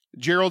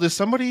Gerald, is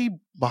somebody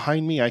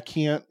behind me? I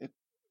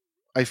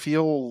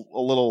feel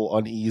a little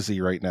uneasy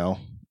right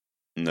now.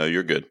 No,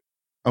 you're good.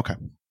 Okay.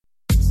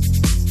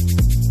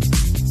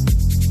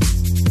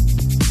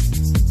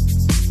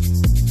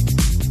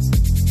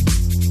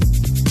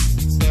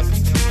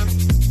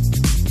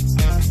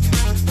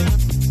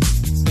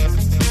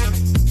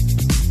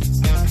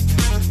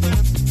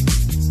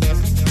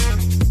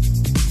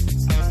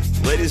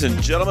 Ladies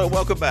and gentlemen,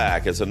 welcome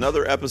back. It's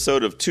another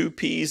episode of Two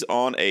Peas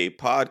on a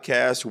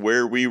Podcast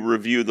where we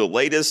review the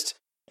latest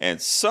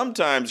and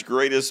sometimes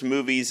greatest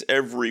movies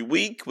every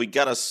week. We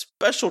got a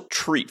special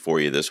treat for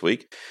you this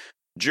week.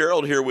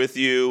 Gerald here with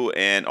you,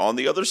 and on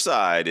the other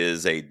side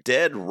is a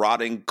dead,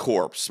 rotting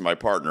corpse, my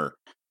partner.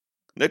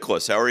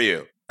 Nicholas, how are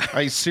you?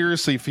 I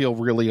seriously feel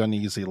really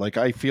uneasy. Like,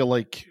 I feel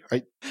like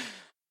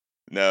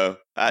No,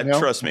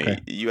 trust me. Okay.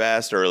 You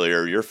asked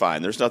earlier. You're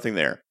fine. There's nothing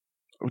there.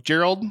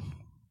 Gerald?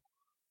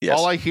 Yes.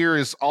 All I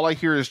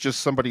hear is just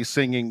somebody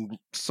singing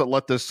 "So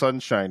Let the Sun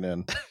Shine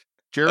In."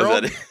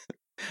 Gerald?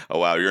 Oh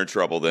wow, you're in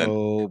trouble then.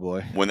 Oh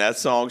boy. When that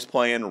song's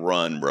playing,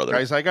 run, brother.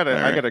 Guys, I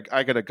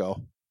gotta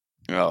go.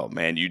 Oh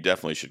man, you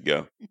definitely should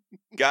go.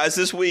 Guys,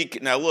 this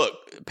week, now look,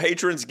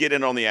 patrons get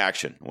in on the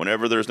action.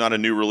 Whenever there's not a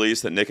new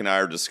release that Nick and I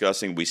are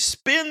discussing, we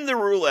spin the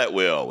roulette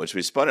wheel, which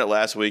we spun it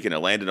last week and it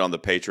landed on the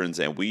patrons,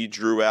 and we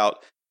drew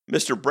out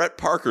Mr. Brett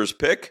Parker's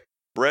pick.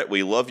 Brett,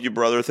 we love you,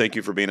 brother. Thank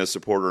you for being a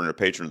supporter and a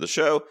patron of the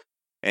show.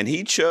 And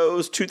he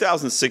chose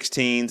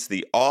 2016's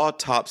The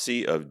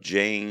Autopsy of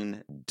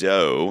Jane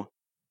Doe,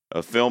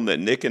 a film that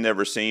Nick had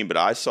never seen, but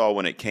I saw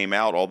when it came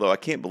out, although I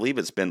can't believe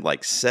it's been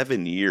like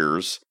 7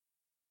 years.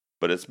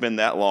 But it's been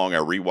that long, I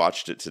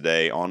rewatched it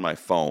today on my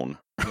phone.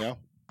 Yeah.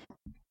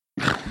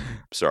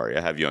 Sorry, I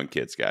have young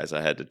kids, guys.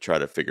 I had to try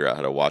to figure out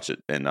how to watch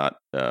it and not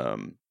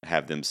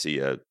have them see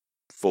a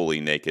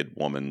fully naked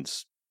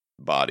woman's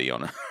body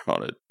on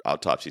an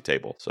autopsy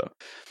table. So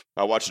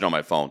I watched it on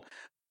my phone.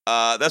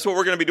 That's what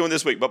we're going to be doing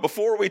this week. But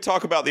before we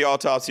talk about The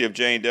Autopsy of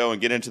Jane Doe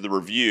and get into the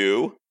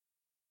review,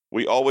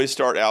 we always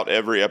start out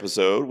every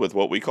episode with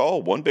what we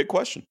call one big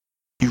question.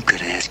 You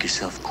could ask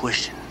yourself a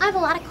question. I have a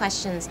lot of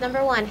questions.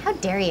 Number one, how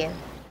dare you?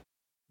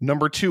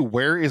 Number two,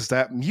 where is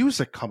that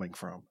music coming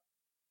from?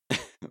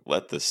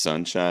 Let the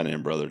sun shine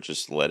in, brother.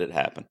 Just let it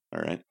happen.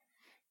 All right.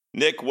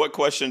 Nick, what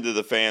question did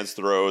the fans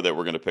throw that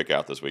we're going to pick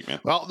out this week, man?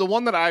 Well, the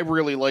one that I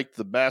really liked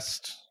the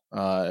best,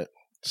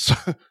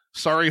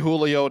 sorry,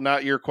 Julio,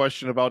 not your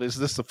question about, is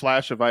this the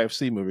Flash of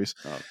IFC movies?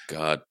 Oh,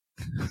 God.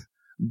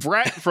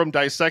 Brett from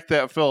Dissect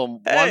That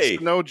Film wants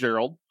to know,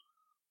 Gerald.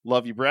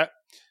 Love you, Brett.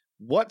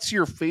 What's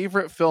your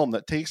favorite film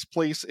that takes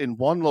place in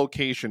one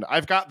location?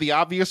 I've got the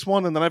obvious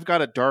one, and then I've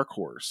got a dark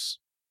horse.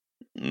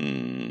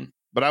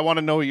 But I want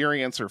to know your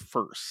answer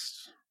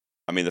first.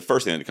 I mean, the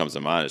first thing that comes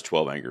to mind is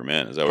 12 Angry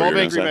Men. Is that what you're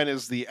 12 Angry Men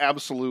is the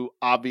absolute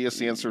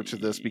obvious answer to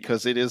this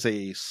because it is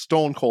a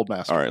stone cold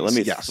masterpiece. All right, let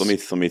me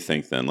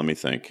think then. Let me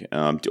think.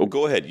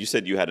 Go ahead. You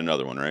said you had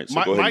another one, right?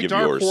 So go ahead and give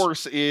yours. My dark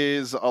horse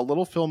is a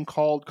little film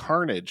called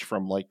Carnage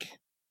from like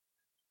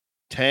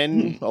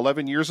 10,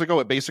 11 years ago.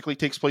 It basically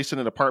takes place in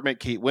an apartment.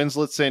 Kate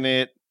Winslet's in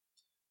it.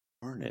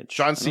 Carnage.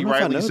 John C.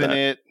 Reilly's in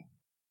it.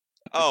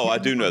 Oh, I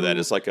do know that.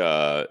 It's like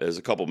there's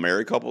a couple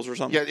married couples or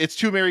something. Yeah, it's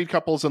two married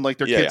couples and like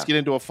their kids get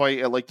into a fight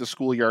at like the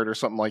schoolyard or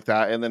something like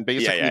that, and then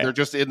basically they're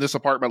just in this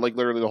apartment like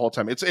literally the whole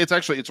time. It's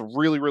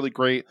really really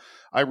great.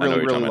 I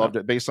really loved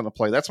it based on the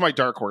play. That's my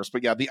dark horse.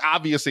 But yeah, the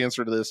obvious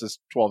answer to this is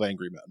 12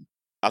 Angry Men.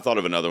 I thought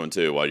of another one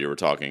too while you were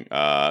talking.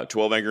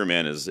 12 Angry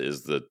Men is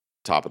the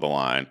top of the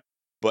line.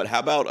 But how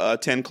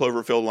about 10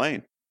 Cloverfield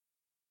Lane?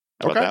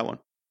 How about that one?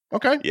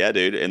 Okay. Yeah,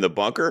 dude. In the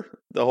bunker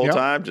the whole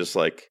time, just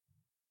like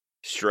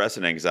stress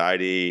and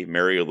anxiety.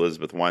 Mary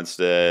Elizabeth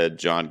Winstead,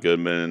 John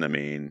Goodman. I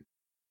mean,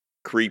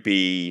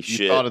 creepy shit.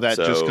 You thought of that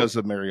just because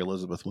of Mary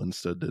Elizabeth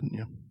Winstead, didn't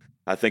you?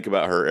 I think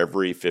about her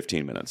every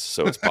 15 minutes,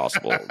 so it's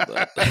possible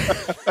that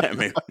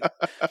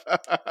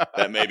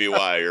that may be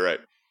why. You're right.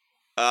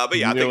 But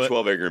yeah, I think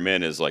 12 Angry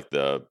Men is like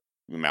the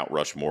Mount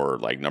Rushmore,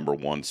 like number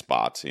one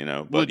spots, you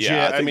know. But legit,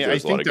 yeah, I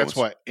think that's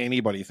what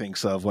anybody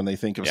thinks of when they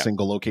think of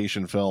single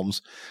location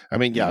films. I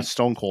mean,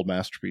 stone cold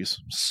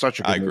masterpiece. Such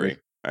a good movie.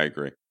 I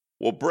agree.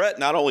 Well, Brett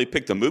not only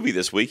picked the movie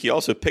this week, he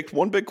also picked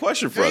one big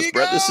question for us.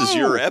 Brett, this is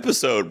your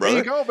episode, brother.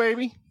 There you go,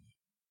 baby.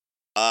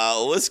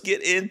 Let's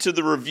get into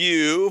the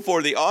review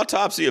for The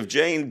Autopsy of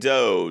Jane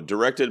Doe,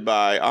 directed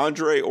by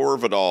Andre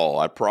Orvidal.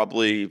 I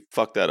probably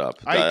fucked that up.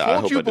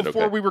 I told you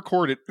before we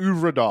recorded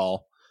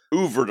Orvidal.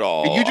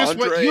 Orvidal. You just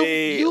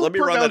Andre, you let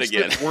me run that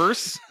again. It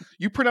worse.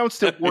 You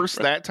pronounced it worse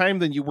that time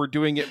than you were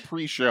doing it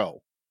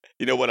pre-show.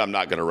 You know what? I'm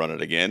not going to run it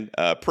again.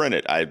 Print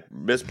it. I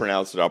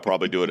mispronounced it. I'll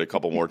probably do it a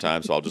couple more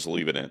times, so I'll just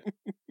leave it in.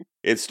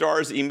 It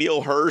stars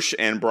Emil Hirsch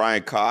and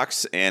Brian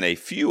Cox and a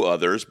few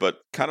others, but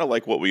kind of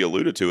like what we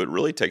alluded to, it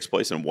really takes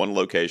place in one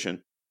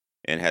location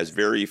and has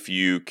very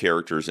few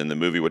characters in the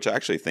movie, which I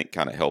actually think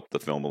kind of helped the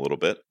film a little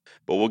bit.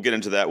 But we'll get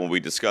into that when we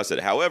discuss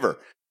it. However,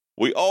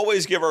 we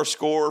always give our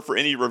score for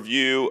any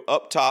review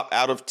up top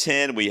out of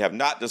 10. We have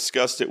not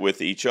discussed it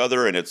with each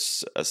other, and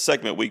it's a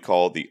segment we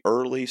call the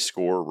Early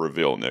Score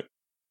Reveal, Nick.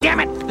 Damn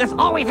it, this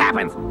always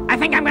happens. I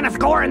think I'm gonna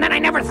score and then I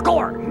never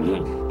score.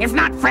 It's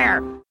not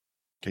fair.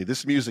 Okay,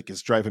 this music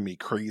is driving me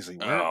crazy.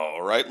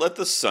 All right, let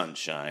the sun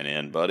shine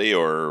in, buddy,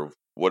 or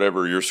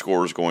whatever your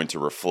score is going to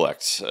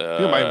reflect.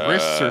 My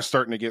wrists are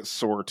starting to get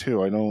sore,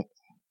 too. I don't...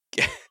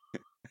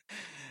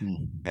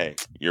 Hey,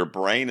 your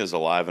brain is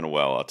alive and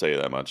well, I'll tell you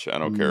that much. I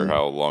don't care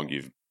how long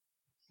you've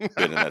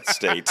been in that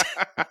state.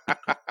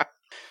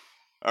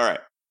 All right,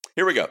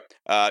 here we go.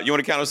 You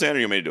want to count us in, or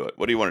you want me to do it?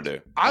 What do you want to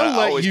do?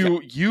 I'll let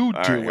you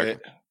do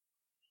it.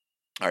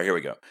 All right, here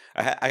we go.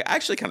 I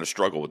actually kind of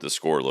struggle with this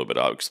score a little bit.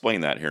 I'll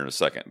explain that here in a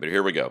second. But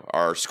here we go.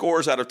 Our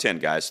scores out of 10,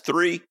 guys.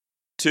 3,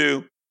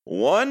 2,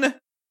 1.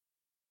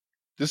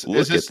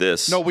 Look at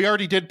this. No, we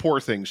already did Poor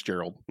Things,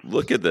 Gerald.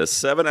 Look at this.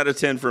 7 out of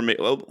 10 for me.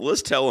 Well,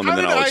 let's tell them, and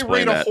then I'll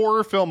explain that. I rate a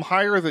horror film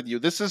higher than you?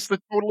 This is the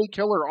Totally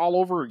Killer all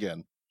over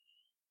again.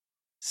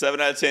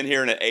 7 out of 10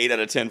 here and an 8 out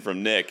of 10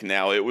 from Nick.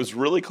 Now, it was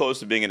really close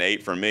to being an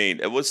 8 from me.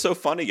 What's so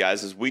funny,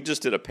 guys, is we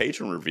just did a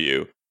patron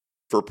review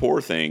for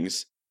Poor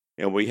Things,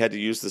 and we had to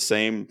use the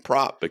same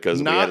prop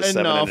because we had a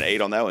 7 and an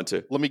 8 on that one,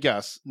 too. Let me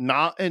guess.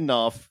 Not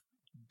enough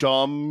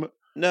dumb...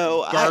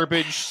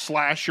 garbage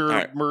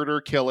slasher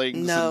murder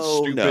killings.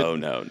 No.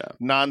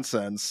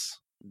 Nonsense.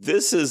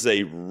 This is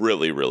a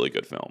really, really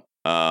good film.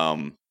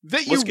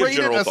 That you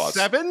rated a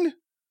 7?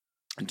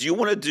 Do you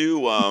want to do?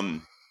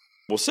 Well,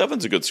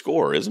 7's a good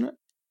score, isn't it?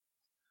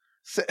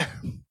 I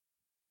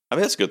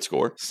mean, that's a good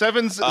score.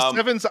 7's.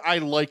 I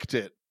liked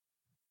it.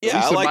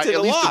 Yeah, I liked it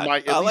a lot.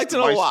 I liked it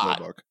a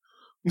lot.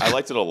 I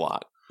liked it a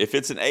lot. If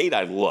it's an 8,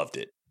 I loved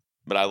it,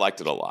 but I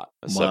liked it a lot.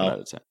 A 7 out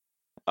of 10.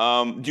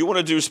 Do you want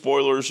to do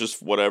spoilers,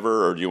 just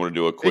whatever, or do you want to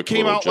do a quick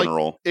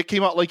general? It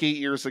came out like 8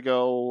 years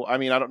ago. I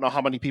mean, I don't know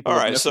how many people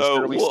have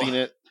necessarily seen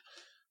it.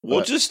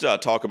 We'll just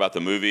talk about the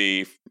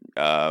movie.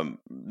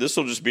 This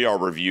will just be our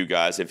review,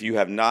 guys. If you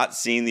have not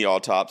seen The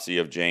Autopsy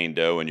of Jane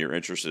Doe and you're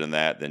interested in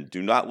that, then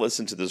do not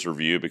listen to this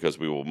review because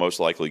we will most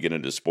likely get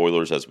into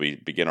spoilers as we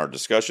begin our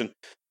discussion.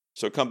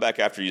 So come back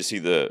after you see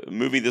the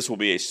movie. This will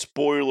be a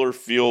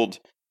spoiler-filled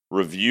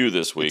review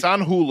this week. It's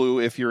on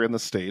Hulu if you're in the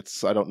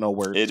States. I don't know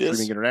where it's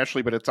streaming is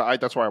internationally, but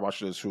that's why I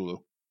watched it as Hulu.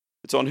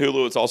 It's on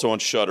Hulu. It's also on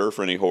Shudder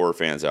for any horror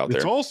fans out there.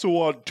 It's also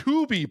on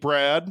Tubi,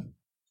 Brad.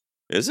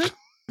 Is it?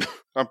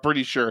 I'm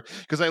pretty sure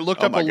because I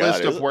looked up a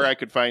list of where I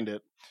could find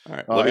it. All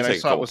right, let me take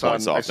a couple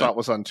points off. I saw it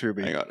was on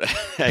Tubi.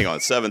 Hang on,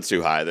 7's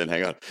too high. Then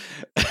hang on,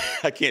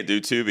 I can't do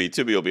Tubi.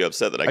 Tubi will be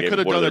upset that I gave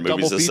one of their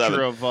movies a 7. I could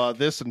have done a double feature of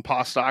this and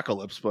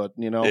Postocalypse, but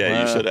you know,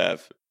 yeah, you should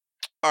have.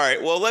 All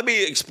right, well, let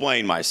me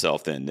explain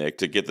myself then, Nick,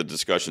 to get the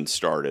discussion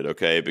started,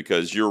 okay?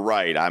 Because you're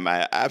right. I'm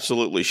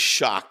absolutely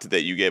shocked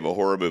that you gave a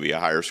horror movie a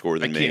higher score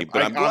than me.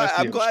 But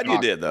I'm glad you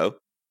did, though.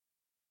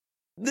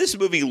 This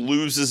movie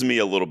loses me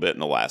a little bit in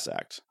the last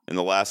act, in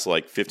the last,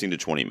 15 to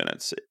 20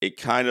 minutes. It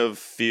kind of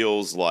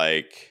feels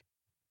like...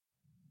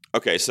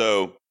 Okay,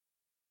 so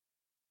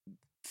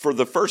for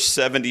the first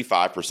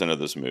 75% of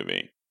this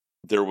movie,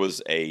 there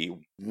was a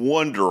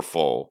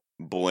wonderful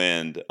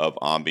blend of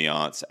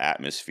ambiance,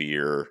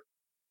 atmosphere,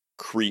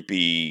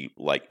 creepy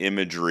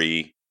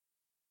imagery,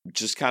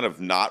 just kind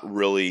of not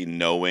really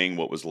knowing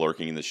what was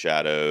lurking in the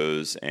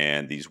shadows,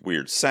 and these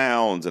weird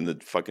sounds and the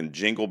fucking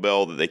jingle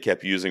bell that they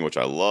kept using, which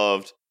I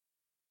loved.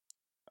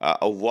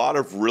 A lot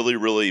of really,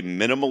 really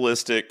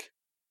minimalistic,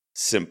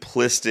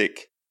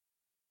 simplistic,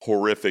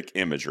 horrific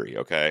imagery,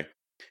 okay?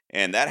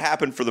 And that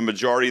happened for the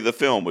majority of the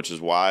film, which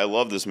is why I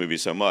love this movie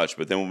so much.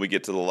 But then when we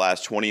get to the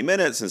last 20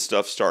 minutes and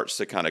stuff starts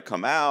to kind of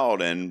come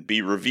out and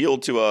be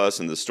revealed to us,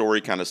 and the story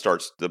kind of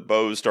the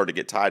bows start to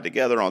get tied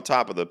together on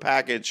top of the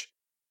package,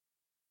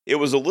 it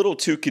was a little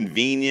too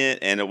convenient,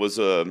 and it was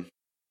the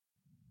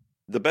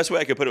best way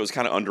I could put it was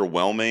kind of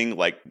underwhelming.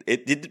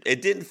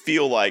 It didn't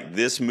feel like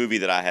this movie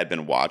that I had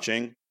been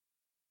watching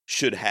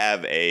should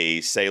have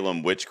a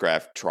Salem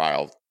witchcraft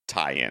trial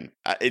tie-in.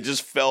 It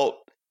just felt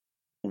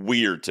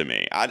weird to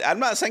me. I'm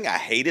not saying I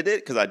hated it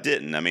because I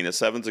didn't. I mean, a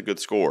 7's a good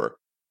score,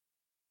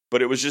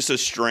 but it was just a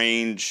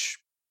strange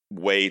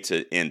way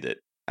to end it.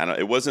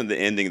 It wasn't the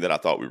ending that I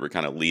thought we were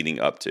kind of leading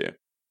up to.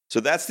 So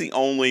that's the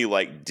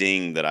only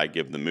ding that I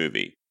give the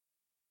movie.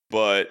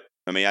 But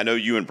I mean, I know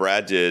you and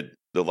Brad did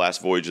The Last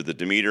Voyage of the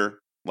Demeter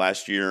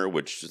last year,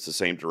 which is the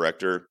same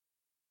director.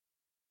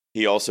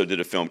 He also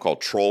did a film called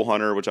Troll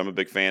Hunter, which I'm a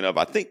big fan of.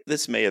 I think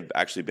this may have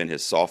actually been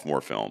his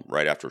sophomore film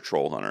right after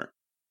Troll Hunter.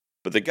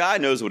 But the guy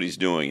knows what he's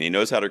doing. He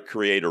knows how to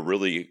create a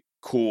really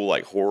cool,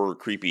 horror,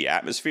 creepy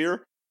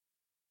atmosphere.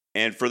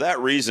 And for that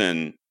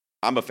reason,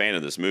 I'm a fan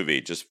of this movie,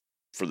 just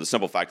for the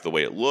simple fact of the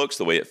way it looks,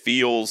 the way it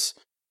feels.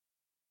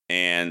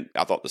 And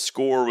I thought the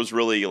score was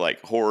really,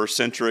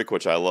 horror-centric,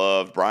 which I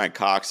loved. Brian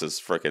Cox is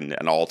freaking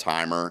an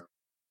all-timer.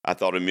 I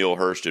thought Emile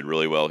Hirsch did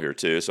really well here,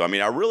 too. So, I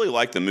mean, I really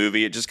liked the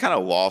movie. It just kind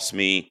of lost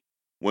me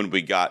when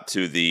we got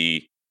to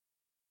the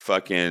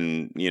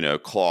fucking,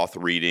 cloth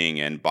reading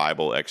and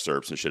Bible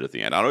excerpts and shit at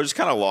the end. I don't know, it just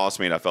kind of lost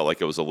me, and I felt like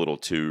it was a little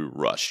too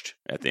rushed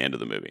at the end of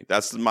the movie.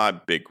 That's my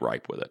big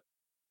gripe with it.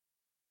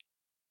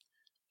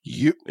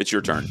 It's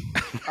your turn.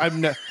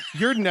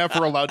 You're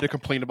never allowed to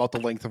complain about the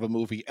length of a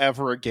movie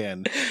ever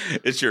again.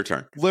 It's your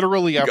turn.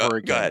 Literally ever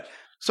again. Go ahead.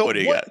 So what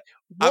do you got?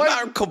 I'm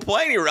not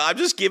complaining. I'm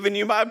just giving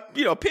you my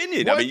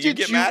opinion. I mean, you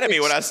get mad at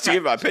me when I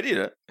give my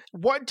opinion.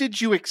 What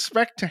did you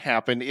expect to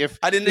happen if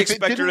I didn't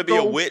expect her to be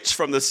go... a witch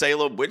from the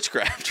Salem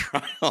witchcraft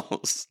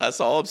trials? That's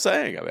all I'm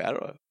saying. I mean, I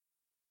don't know.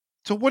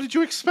 So what did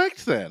you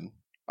expect then?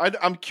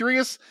 I'm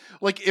curious,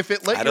 like, if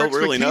it let your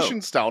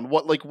expectations down,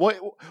 what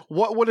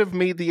would have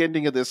made the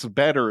ending of this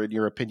better in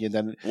your opinion?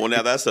 Than well,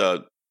 now that's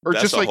a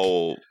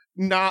whole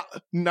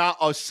not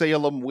a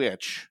Salem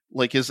witch.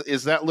 Like,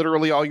 is that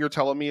literally all you're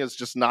telling me? Is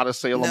just not a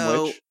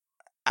Salem witch?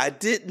 I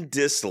didn't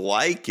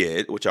dislike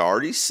it, which I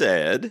already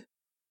said.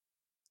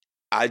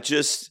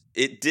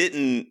 It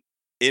didn't,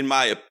 in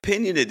my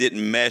opinion, it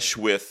didn't mesh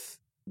with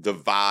the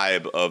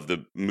vibe of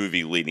the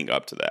movie leading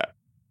up to that.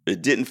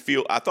 It didn't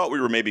feel, I thought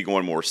we were maybe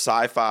going more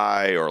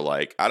sci-fi or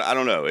like, I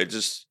don't know. It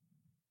just,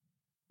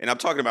 and I'm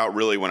talking about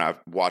really when I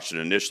watched it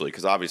initially,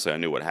 because obviously I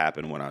knew what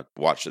happened when I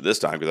watched it this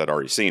time because I'd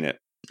already seen it.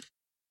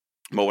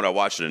 But when I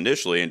watched it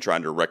initially and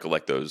trying to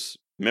recollect those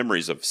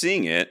memories of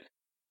seeing it,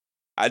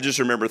 I just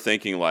remember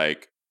thinking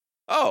like,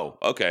 oh,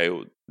 okay,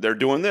 they're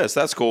doing this.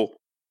 That's cool.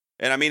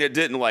 And I mean, it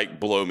didn't like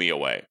blow me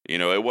away.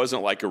 It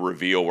wasn't like a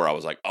reveal where I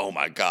was like, oh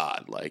my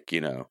God, like,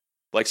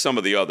 like some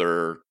of the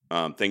other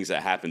things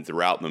that happened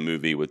throughout the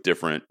movie with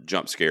different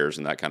jump scares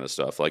and that kind of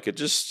stuff. Like it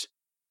just,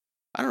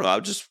 I don't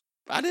know.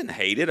 I didn't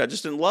hate it. I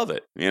just didn't love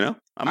it.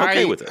 I'm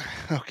okay with it.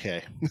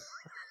 Okay.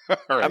 All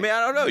right. I mean,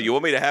 I don't know. You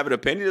want me to have an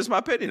opinion? It's my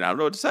opinion. I don't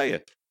know what to tell you.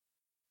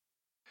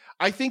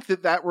 I think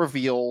that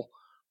reveal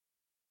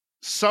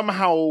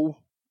somehow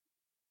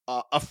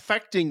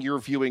affecting your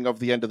viewing of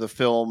the end of the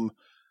film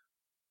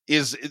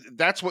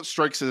that's what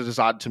strikes it as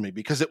odd to me,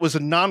 because it was a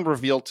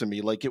non-reveal to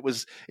me. Like it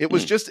was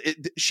just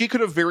she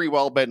could have very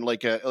well been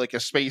like a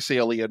space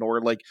alien or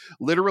like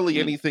literally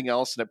anything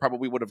else, and it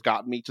probably would have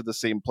gotten me to the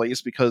same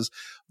place, because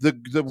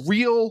the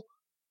real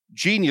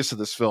genius of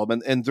this film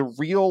and the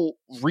real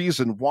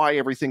reason why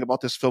everything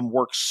about this film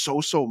works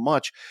so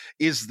much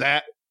is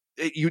that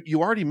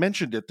you already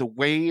mentioned it, the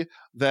way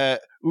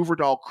that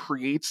Uvedal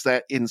creates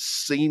that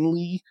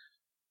insanely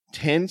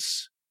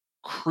tense,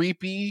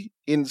 creepy,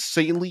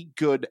 insanely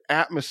good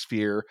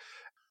atmosphere.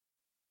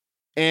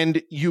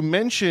 And you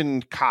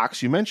mentioned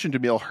Cox, you mentioned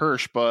Emil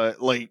Hirsch,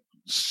 but like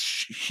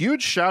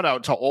huge shout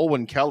out to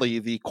Olwen Kelly,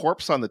 the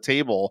corpse on the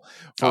table,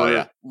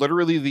 for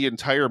literally the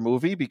entire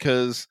movie,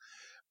 because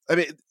I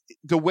mean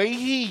the way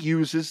he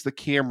uses the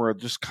camera,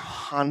 just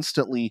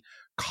constantly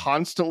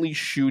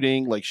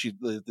shooting, like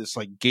this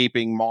like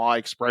gaping maw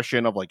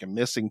expression of like a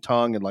missing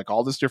tongue and like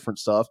all this different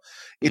stuff.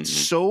 It's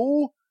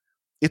so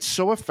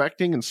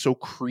affecting and so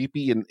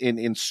creepy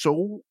and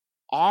so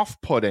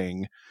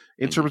off-putting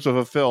in terms of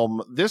a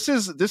film. This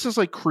is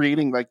like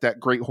creating like that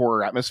great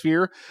horror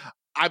atmosphere.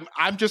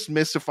 I'm just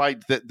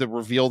mystified that the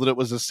reveal that it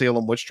was a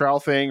Salem witch trial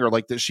thing, or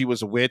like that she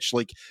was a witch,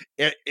 like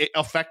it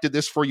affected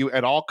this for you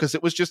at all, because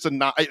it was just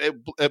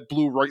it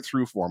blew right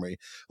through for me.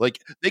 Like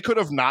they could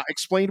have not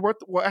explained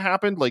what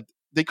happened. Like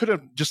they could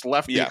have just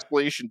left the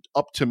explanation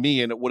up to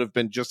me, and it would have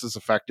been just as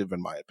effective,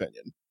 in my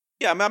opinion.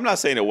 Yeah, I mean, I'm not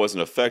saying it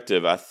wasn't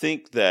effective. I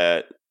think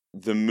that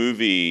the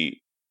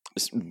movie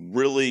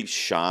really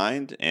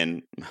shined,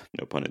 and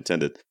no pun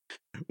intended,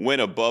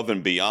 went above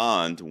and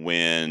beyond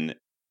when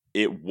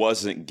it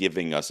wasn't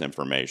giving us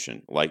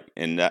information. Like,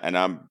 and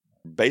I'm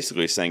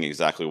basically saying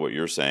exactly what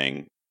you're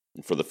saying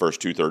for the first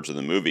 2/3 of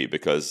the movie,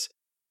 because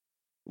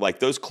like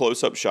those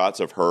close-up shots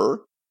of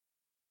her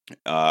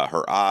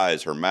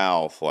eyes, her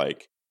mouth,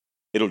 like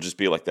it'll just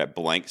be like that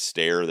blank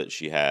stare that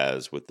she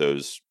has with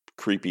those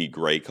creepy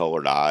gray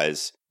colored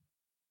eyes,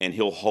 and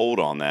he'll hold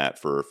on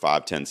that for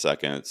 5-10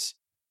 seconds,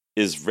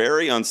 is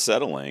very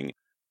unsettling. I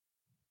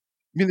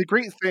mean, the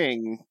great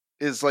thing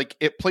is like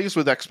it plays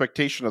with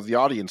expectation of the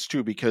audience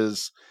too,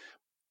 because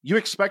you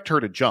expect her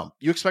to jump,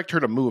 you expect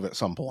her to move at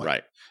some point,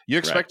 right? You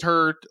expect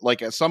her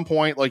like at some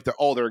point, like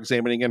they're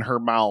examining in her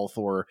mouth,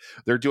 or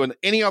they're doing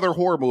any other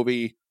horror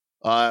movie,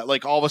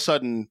 like all of a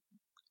sudden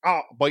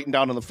biting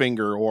down on the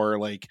finger, or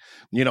like,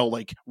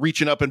 like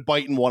reaching up and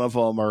biting one of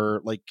them,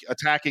 or like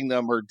attacking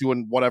them, or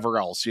doing whatever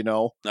else,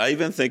 I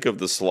even think of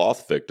the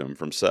sloth victim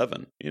from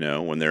Seven,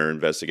 when they're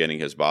investigating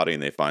his body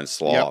and they find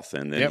sloth,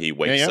 and then he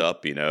wakes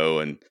up,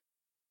 and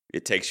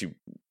it takes you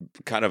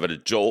kind of a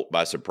jolt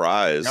by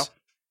surprise.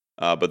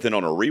 But then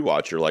on a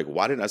rewatch, you're like,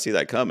 why didn't I see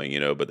that coming?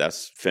 But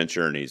that's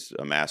Fincher, and he's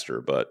a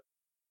master. But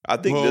I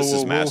think this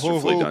is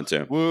masterfully done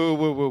too. Wow,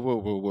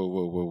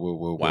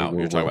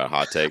 you're talking about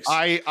hot takes.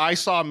 I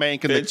saw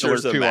Mank and the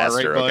Killer too. All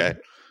right,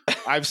 but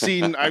I've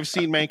seen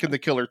Mank and the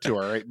Killer too.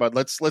 All right, but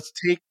let's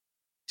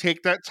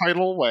take that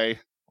title away.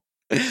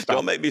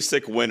 Don't make me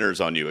sick winners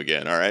on you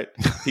again. All right,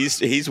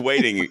 he's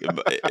waiting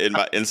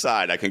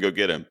inside. I can go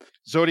get him.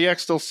 Zodiac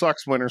still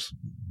sucks, winners.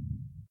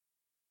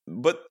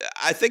 But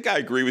I think I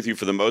agree with you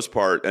for the most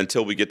part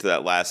until we get to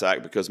that last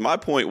act, because my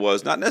point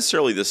was not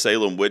necessarily the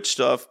Salem witch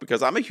stuff,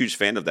 because I'm a huge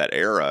fan of that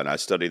era, and I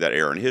study that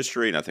era in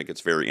history, and I think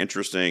it's very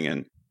interesting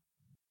and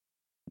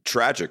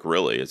tragic,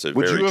 really. It's a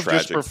very tragic. Would you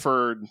have just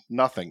preferred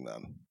nothing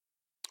then?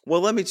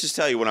 Well, let me just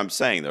tell you what I'm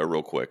saying, though,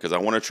 real quick, because I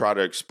want to try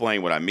to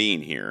explain what I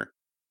mean here.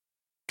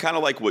 kind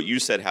of like what you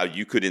said, how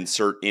you could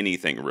insert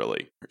anything,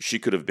 really. She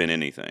could have been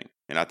anything.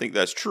 And I think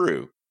that's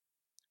true.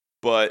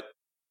 But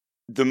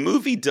the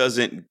movie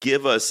doesn't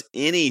give us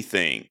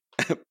anything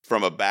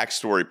from a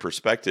backstory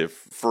perspective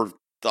for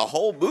the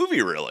whole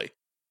movie, really.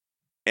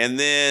 And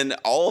then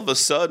all of a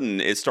sudden,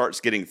 it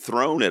starts getting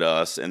thrown at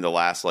us in the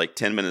last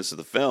 10 minutes of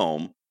the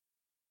film.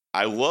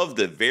 I love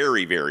the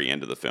very, very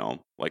end of the film,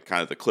 like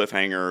kind of the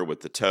cliffhanger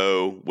with the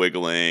toe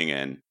wiggling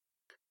and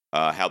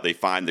how they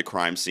find the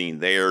crime scene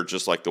there,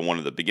 just like the one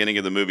at the beginning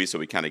of the movie. So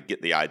we kind of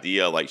get the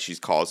idea, like she's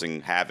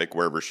causing havoc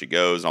wherever she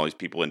goes and all these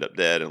people end up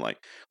dead. And like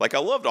I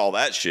loved all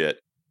that shit.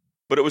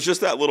 But it was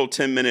just that little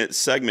 10-minute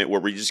segment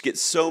where we just get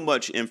so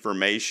much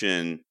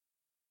information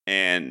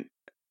and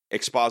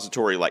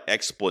expository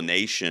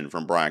explanation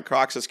from Brian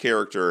Cox's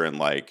character. And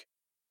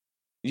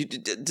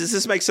does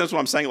this make sense what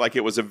I'm saying? Like,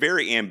 it was a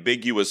very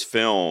ambiguous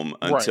film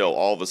until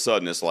all of a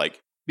sudden it's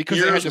like, because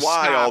here's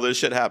why all this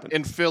shit happened.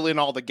 And fill in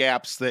all the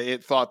gaps that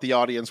it thought the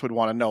audience would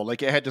want to know.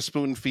 Like, it had to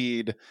spoon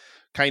feed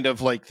kind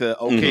of like the,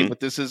 okay, but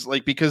this is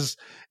because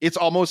it's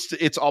almost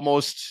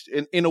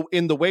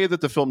in the way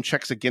that the film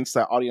checks against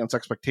that audience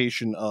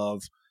expectation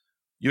of,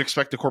 you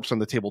expect the corpse on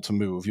the table to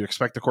move. You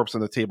expect the corpse on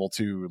the table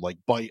to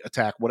bite,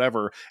 attack,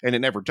 whatever. And it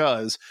never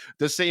does.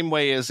 The same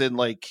way as in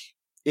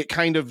it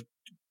kind of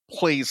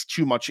plays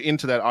too much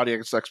into that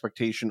audience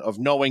expectation of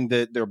knowing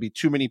that there'll be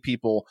too many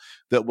people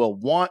that will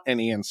want an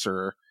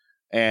answer,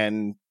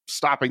 and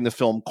stopping the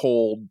film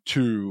cold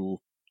to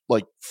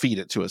feed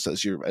it to us,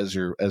 as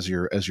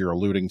you're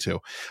alluding to.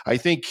 I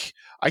think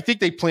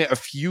they plant a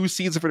few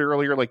seeds of it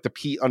earlier, like the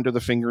peat under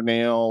the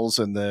fingernails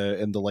and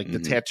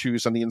the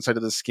tattoos on the inside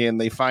of the skin.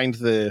 They find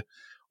the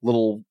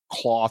little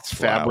cloth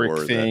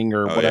fabric thing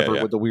or whatever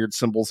with the weird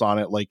symbols on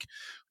it.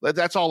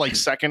 That's all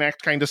second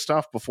act kind of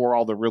stuff before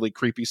all the really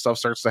creepy stuff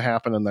starts to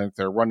happen, and then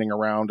they're running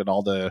around and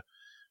all the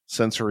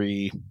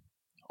sensory,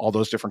 all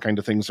those different kind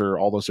of things are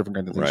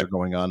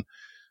going on.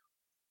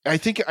 I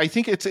think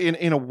it's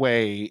in a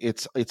way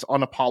it's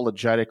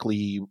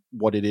unapologetically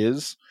what it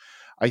is.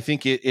 I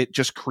think it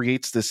just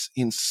creates this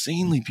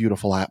insanely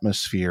beautiful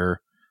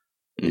atmosphere,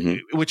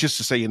 which is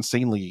to say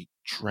insanely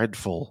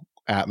dreadful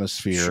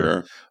atmosphere.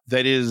 Sure.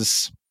 That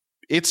is,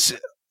 it's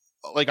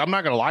I'm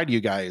not going to lie to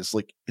you guys.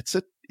 It's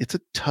a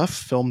tough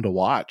film to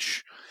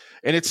watch,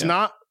 and it's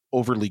not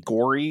overly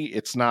gory.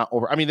 It's not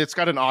over. I mean, it's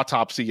got an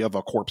autopsy of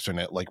a corpse in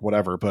it,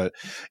 whatever, but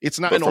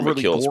it's not an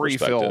overly gory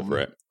film.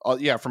 Right.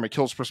 From a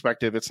kills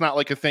perspective, it's not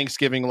like a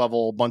Thanksgiving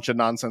level bunch of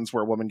nonsense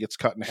where a woman gets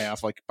cut in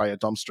half by a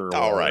dumpster.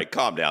 All right,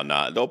 calm down.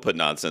 Don't put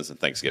nonsense and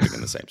Thanksgiving in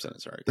the same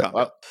sentence. All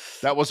right,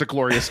 that was a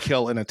glorious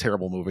kill in a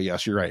terrible movie.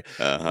 Yes, you're right.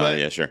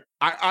 Yeah, sure.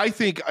 I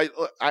think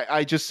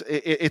I just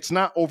it's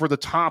not over the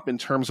top in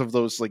terms of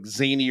those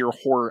zanier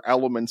horror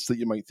elements that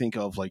you might think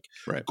of,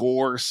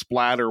 gore,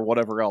 splatter,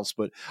 whatever else.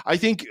 But I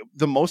think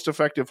the most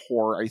effective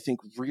horror,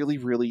 really,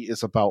 really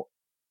is about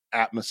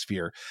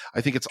atmosphere.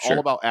 I think it's all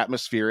about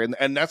atmosphere,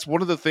 and that's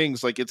one of the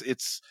things.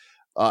 It's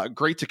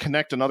great to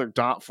connect another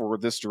dot for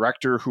this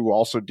director who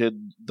also did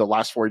The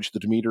Last Voyage of the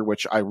Demeter,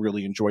 which I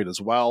really enjoyed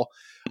as well.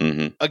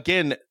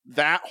 Again,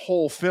 that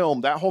whole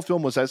film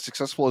was as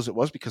successful as it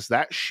was because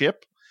that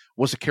ship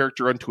was a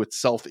character unto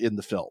itself in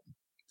the film.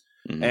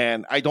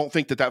 And I don't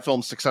think that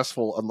film's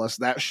successful unless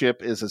that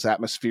ship is as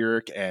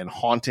atmospheric and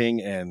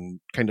haunting and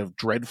kind of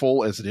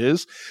dreadful as it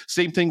is.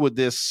 Same thing with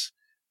this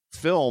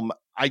film.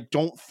 I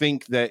don't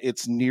think that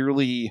it's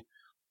nearly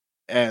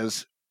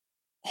as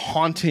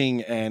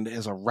haunting and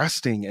as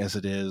arresting as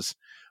it is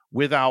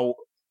without,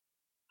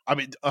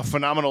 a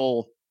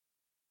phenomenal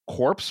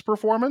corpse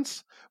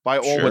performance by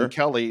Olwen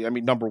Kelly.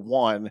 Number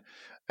one.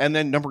 And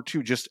then number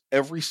two, just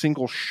every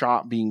single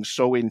shot being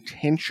so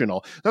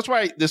intentional. That's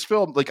why this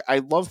film, I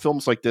love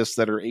films like this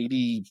that are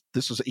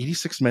this was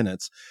 86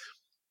 minutes.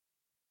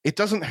 It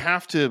doesn't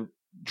have to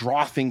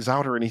draw things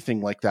out or anything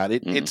like that.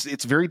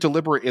 It's very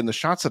deliberate in the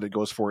shots that it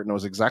goes for. It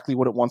knows exactly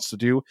what it wants to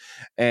do.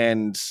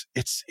 And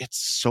it's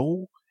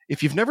so,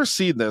 if you've never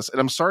seen this, and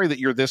I'm sorry that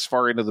you're this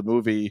far into the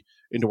movie,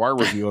 into our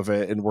review of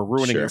it, and we're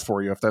ruining it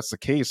for you if that's the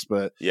case,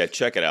 but yeah,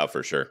 check it out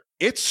for sure.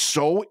 It's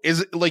so,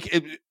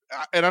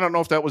 and I don't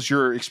know if that was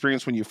your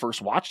experience when you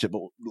first watched it,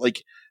 but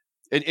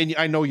and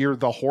I know you're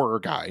the horror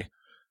guy,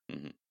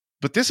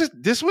 but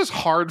this was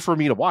hard for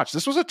me to watch.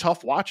 This was a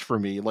tough watch for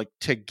me,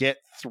 to get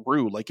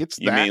through.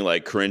 You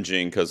mean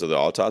cringing because of the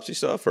autopsy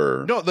stuff,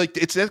 or no?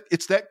 It's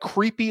that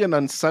creepy and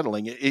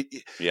unsettling.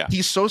 Yeah,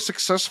 he's so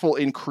successful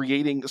in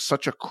creating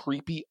such a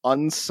creepy,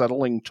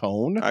 unsettling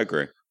tone. I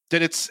agree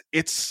that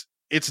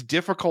it's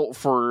difficult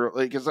for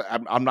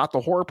I'm not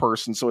the horror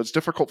person, so it's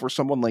difficult for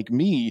someone like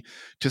me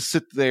to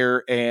sit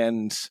there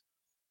and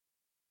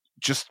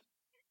just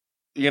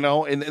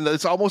and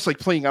it's almost like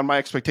playing on my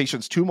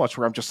expectations too much,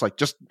 where I'm just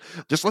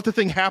just let the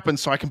thing happen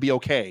so I can be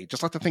okay.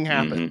 Just let the thing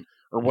happen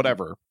or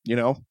whatever,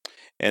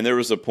 And there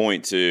was a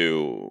point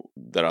too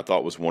that I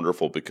thought was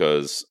wonderful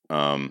because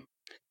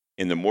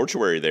in the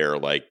mortuary there,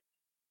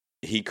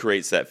 he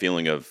creates that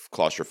feeling of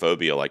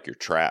claustrophobia, like you're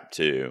trapped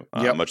too,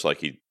 much like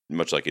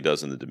he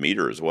does in the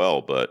Demeter as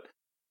well. But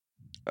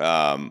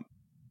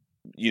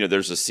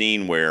there's a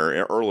scene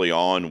where early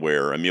on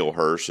where Emil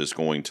Hirsch is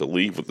going to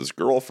leave with his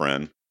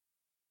girlfriend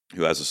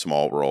who has a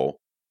small role,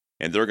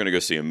 and they're going to go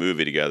see a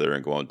movie together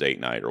and go on date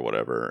night or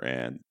whatever.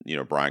 And,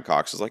 Brian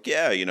Cox is like,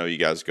 yeah, you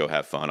guys go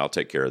have fun. I'll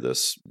take care of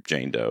this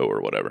Jane Doe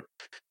or whatever.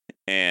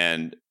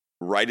 And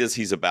right as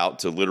he's about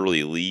to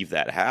literally leave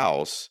that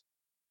house,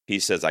 he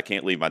says, I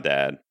can't leave my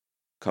dad.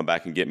 Come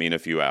back and get me in a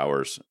few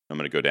hours. I'm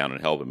going to go down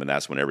and help him. And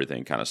that's when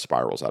everything kind of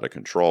spirals out of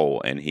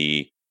control. And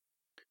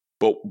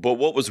but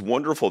what was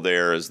wonderful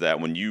there is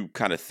that when you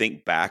kind of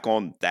think back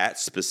on that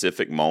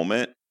specific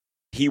moment,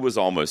 he was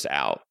almost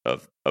out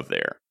of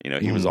there.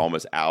 He was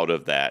almost out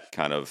of that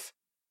kind of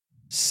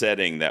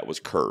setting that was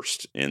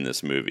cursed in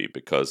this movie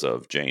because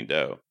of Jane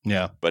Doe.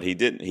 Yeah. But he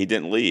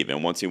didn't leave.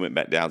 And once he went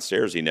back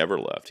downstairs, he never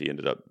left. He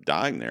ended up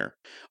dying there.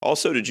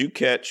 Also, I didn't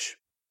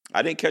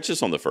catch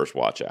this on the first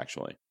watch,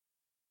 actually.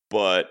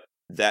 But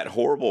that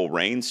horrible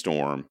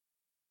rainstorm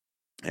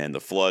and the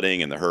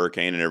flooding and the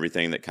hurricane and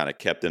everything that kind of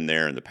kept him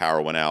there and the power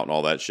went out and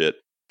all that shit,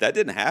 that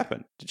didn't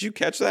happen. Did you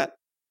catch that?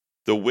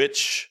 The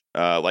witch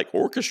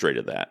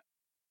orchestrated that.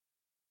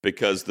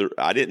 Because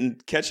I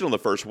didn't catch it on the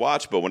first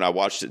watch, but when I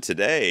watched it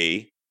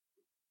today,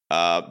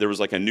 there was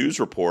like a news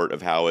report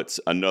of how it's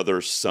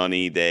another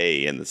sunny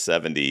day in the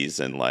 70s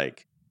and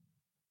like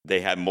they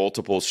had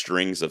multiple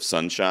strings of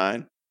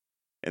sunshine.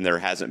 And there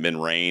hasn't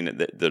been rain.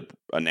 The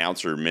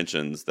announcer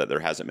mentions that there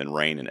hasn't been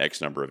rain in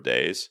X number of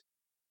days.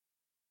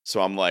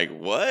 So I'm like,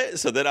 what?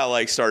 So then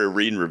I started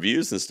reading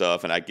reviews and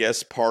stuff. And I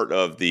guess part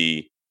of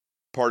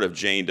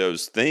Jane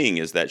Doe's thing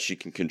is that she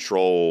can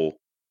control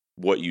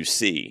what you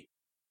see,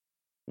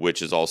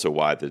 which is also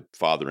why the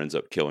father ends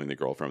up killing the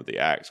girlfriend with the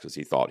axe because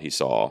he thought he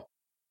saw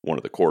one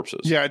of the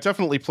corpses. Yeah, it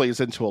definitely plays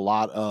into a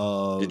lot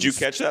of... Did you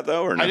catch that,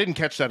 though, or no? I didn't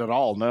catch that at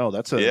all, no.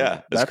 That's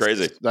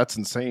crazy. That's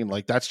insane.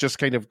 Like, that's just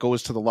kind of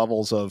goes to the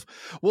levels of...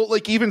 Well,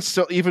 like, even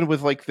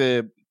with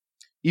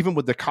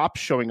the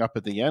cops showing up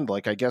at the end,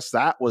 like, I guess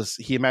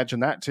he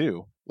imagined that,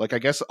 too. Like, I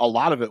guess a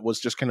lot of it was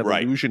just kind of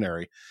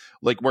illusionary.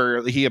 Like,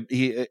 where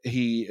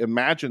he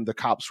imagined the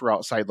cops were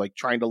outside, like,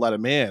 trying to let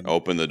him in.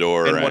 Open the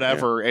door. And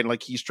whatever. Yeah. And,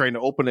 like, he's trying to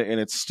open it, and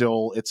it's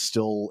still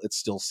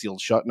sealed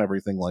shut and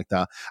everything like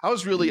that. I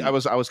was really... I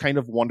was kind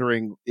of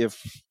wondering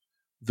if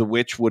the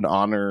witch would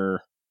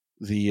honor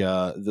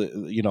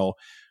the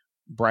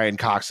Brian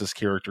Cox's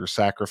character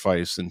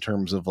sacrifice in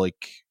terms of,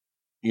 like,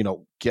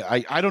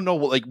 I don't know,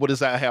 like, what does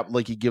that have?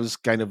 Like, he gives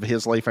kind of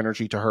his life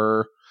energy to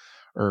her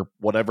or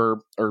whatever,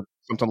 or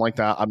something like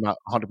that. I'm not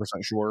 100%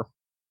 sure.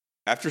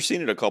 After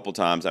seeing it a couple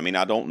times, I mean,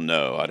 I don't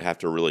know. I'd have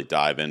to really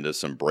dive into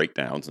some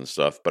breakdowns and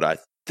stuff. But I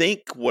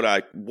think what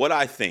I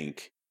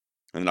think,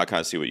 and then I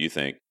kind of see what you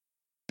think,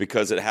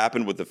 because it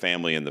happened with the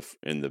family in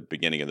the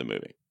beginning of the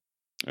movie,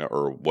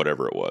 or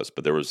whatever it was.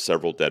 But there was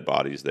several dead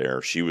bodies there.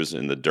 She was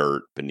in the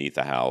dirt beneath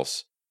the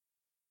house.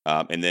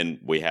 And then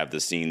we have the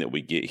scene that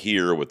we get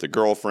here with the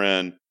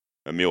girlfriend,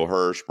 Emil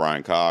Hirsch,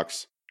 Brian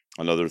Cox,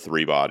 another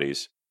 3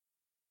 bodies.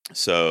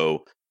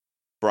 So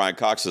Brian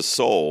Cox's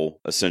soul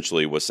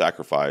essentially was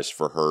sacrificed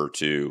for her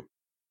to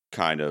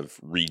kind of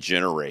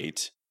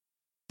regenerate.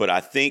 But I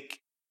think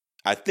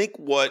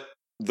what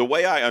the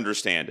way I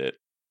understand it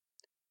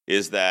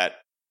is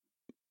that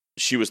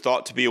she was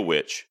thought to be a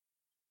witch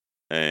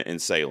in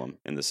Salem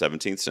in the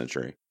 17th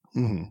century.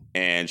 Mm-hmm.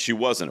 And she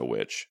wasn't a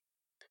witch.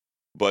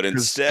 But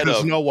instead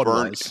of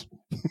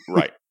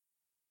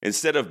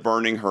instead of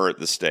burning her at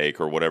the stake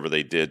or whatever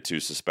they did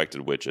to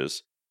suspected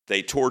witches,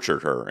 they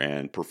tortured her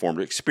and performed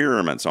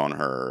experiments on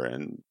her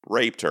and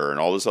raped her and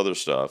all this other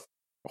stuff,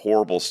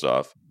 horrible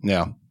stuff.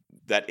 Yeah,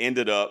 that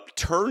ended up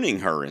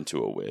turning her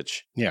into a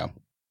witch. Yeah,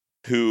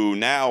 who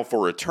now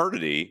for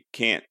eternity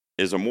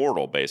is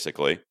immortal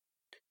basically,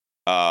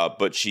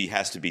 but she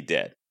has to be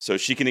dead so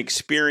she can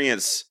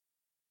experience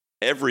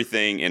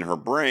everything in her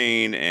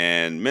brain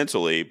and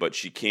mentally, but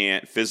she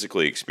can't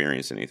physically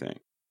experience anything.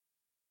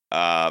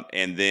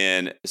 And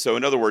then, so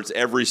in other words,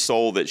 every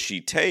soul that she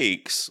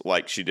takes,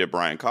 like she did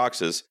Brian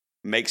Cox's,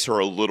 makes her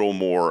a little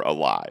more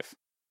alive.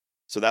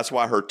 So that's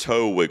why her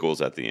toe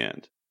wiggles at the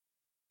end,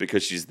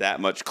 because she's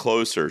that much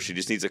closer. She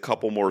just needs a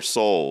couple more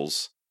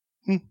souls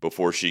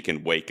before she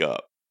can wake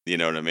up. You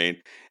know what I mean?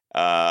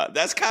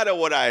 That's kind of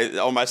what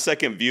on my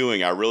second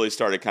viewing, I really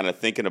started kind of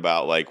thinking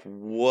about, like,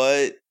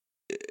 what,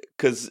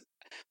 because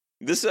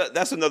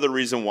that's another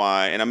reason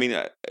why, and I mean,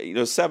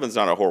 7's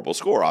not a horrible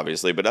score,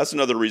 obviously, but that's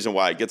another reason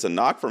why it gets a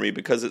knock for me,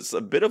 because it's a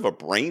bit of a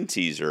brain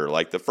teaser.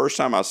 Like, the first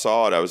time I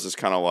saw it, I was just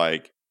kind of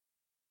like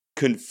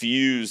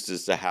confused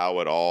as to how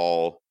it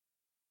all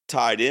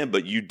tied in.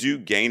 But you do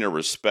gain a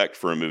respect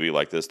for a movie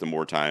like this the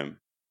more times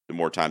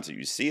that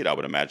you see it, I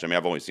would imagine. I mean,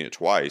 I've only seen it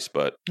twice,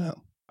 but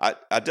I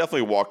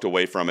definitely walked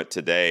away from it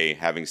today,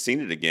 having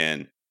seen it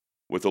again,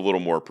 with a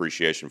little more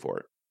appreciation for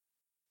it.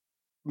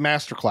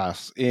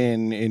 Masterclass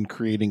in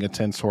creating a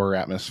tense horror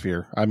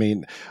atmosphere. I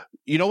mean,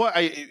 you know what?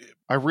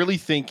 I really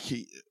think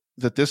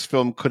that this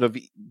film could have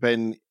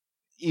been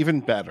even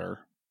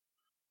better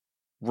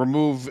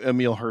remove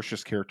Emil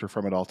Hirsch's character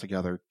from it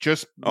altogether.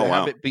 Just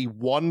have it be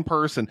one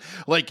person.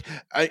 Like,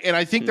 and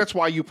I think that's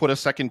why you put a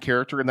second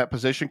character in that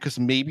position, because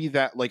maybe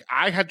that, like,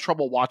 I had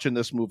trouble watching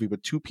this movie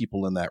with two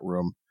people in that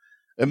room.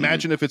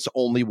 Imagine if it's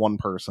only one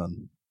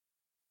person.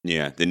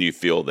 Yeah, then you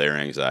feel their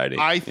anxiety.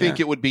 I think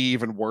it would be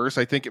even worse.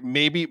 I think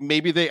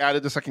maybe they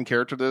added the second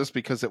character to this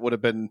because it would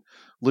have been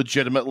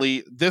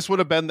legitimately, this would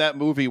have been that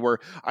movie where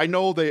I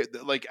know they,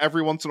 like,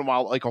 every once in a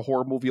while, like a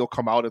horror movie will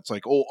come out. It's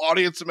like, oh,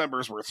 audience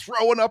members were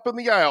throwing up in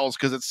the aisles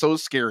because it's so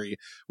scary,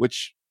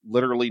 which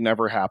literally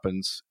never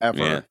happens ever.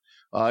 Yeah.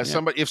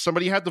 If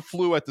somebody had the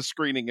flu at the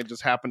screening and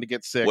just happened to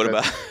get sick, what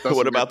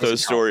about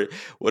those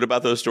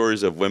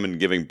stories of women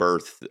giving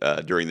birth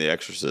during The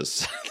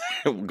Exorcist,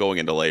 going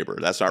into labor?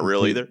 That's not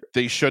real either.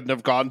 They shouldn't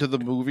have gone to the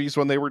movies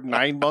when they were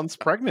 9 months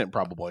pregnant,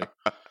 probably.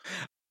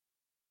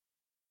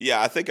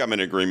 Yeah, I think I'm in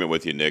agreement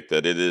with you, Nick,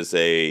 that it is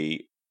a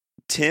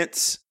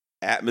tense,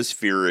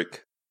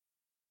 atmospheric,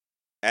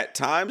 at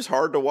times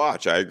hard to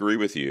watch. I agree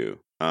with you.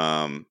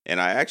 And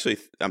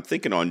I'm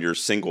thinking on your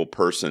single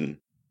person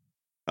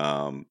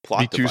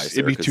plot device.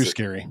 It'd be too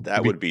scary.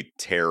 That would be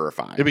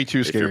terrifying. It'd be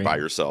too scary if you're by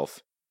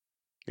yourself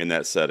in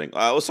that setting.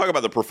 Let's talk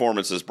about the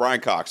performances. Brian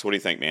Cox, what do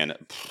you think, man?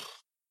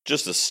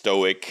 Just a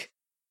stoic,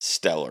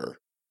 stellar.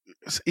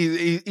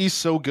 He's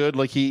so good.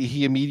 Like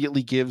he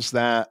immediately gives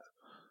that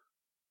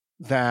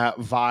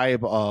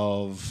vibe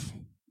of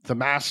the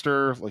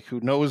master, like who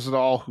knows it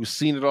all, who's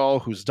seen it all,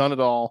 who's done it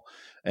all,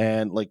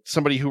 and like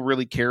somebody who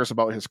really cares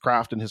about his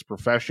craft and his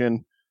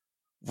profession.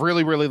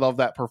 Really, really love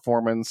that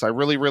performance. I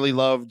really, really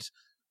loved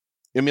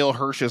Emil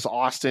Hirsch's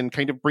Austin,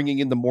 kind of bringing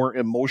in the more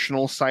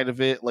emotional side of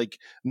it, like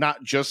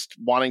not just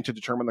wanting to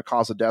determine the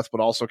cause of death,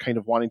 but also kind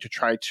of wanting to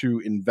try to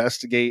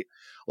investigate,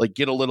 like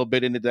get a little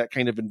bit into that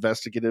kind of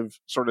investigative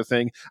sort of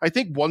thing. I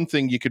think one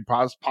thing you could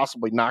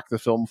possibly knock the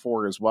film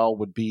for as well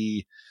would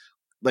be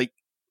like,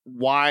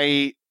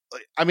 why?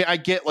 I mean, I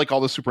get like all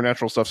the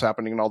supernatural stuff's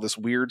happening and all this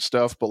weird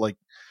stuff, but like,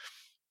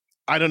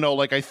 I don't know.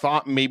 Like I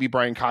thought maybe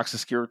Brian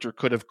Cox's character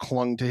could have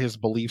clung to his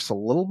beliefs a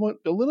little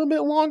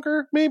bit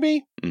longer,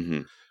 maybe.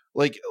 Mm-hmm.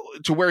 Like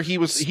to where he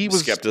was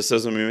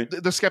skepticism. You mean?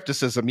 The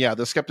skepticism,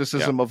 the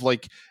skepticism of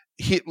like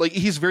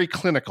he's very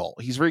clinical.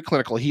 He's very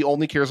clinical. He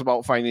only cares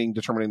about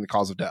determining the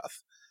cause of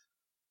death.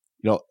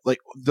 You know, like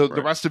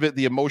the rest of it,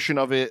 the emotion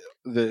of it,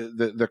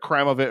 the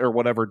crime of it, or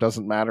whatever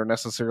doesn't matter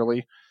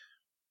necessarily.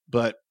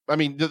 But I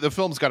mean, the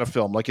film's got to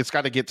film. Like it's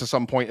got to get to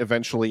some point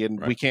eventually,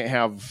 and we can't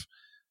have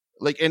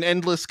like an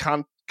endless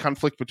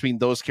conflict between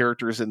those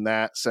characters in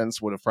that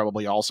sense would have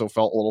probably also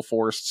felt a little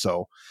forced.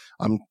 So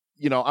I'm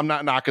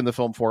not knocking the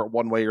film for it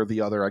one way or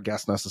the other, I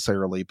guess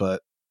necessarily,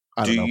 but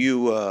I don't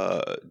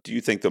know. Do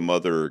you think the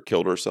mother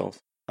killed herself?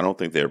 I don't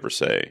think they ever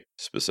say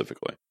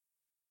specifically.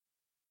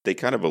 They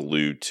kind of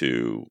allude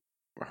to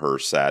her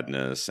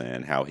sadness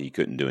and how he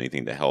couldn't do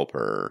anything to help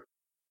her.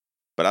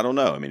 But I don't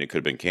know. I mean, it could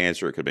have been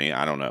cancer. It could have been,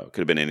 I don't know. It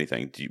could have been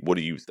anything.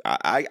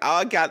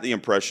 I got the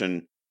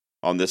impression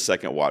on this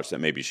second watch that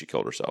maybe she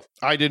killed herself.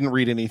 I didn't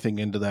read anything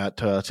into that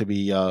to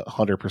be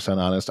 100%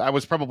 honest. I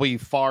was probably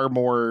far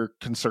more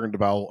concerned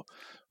about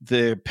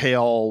the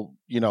pale,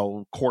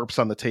 corpse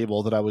on the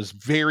table that I was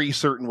very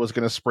certain was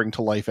going to spring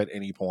to life at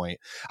any point.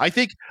 I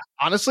think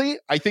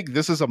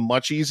this is a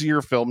much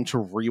easier film to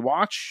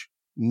rewatch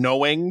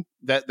knowing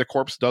that the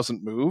corpse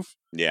doesn't move.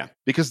 Yeah.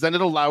 Because then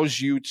it allows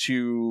you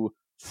to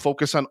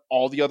focus on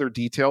all the other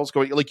details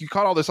going, like you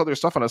caught all this other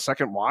stuff on a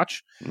second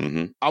watch.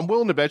 Mm-hmm. I'm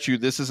willing to bet you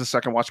this is a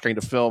second watch kind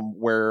of film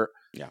where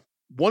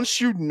once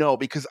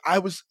because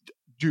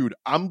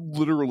I'm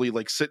literally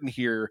like sitting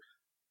here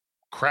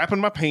crapping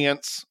my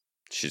pants.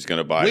 She's going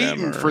to buy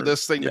waiting for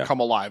this thing to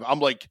come alive. I'm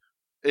like,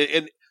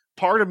 and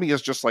part of me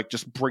is just like,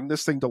 just bring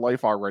this thing to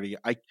life already.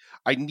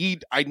 I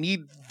need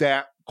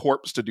that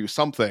corpse to do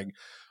something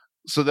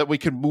so that we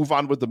can move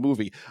on with the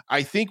movie.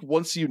 I think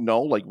once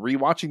like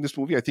rewatching this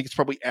movie, I think it's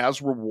probably as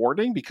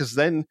rewarding because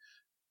then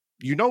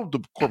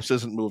the corpse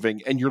isn't moving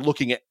and you're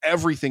looking at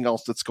everything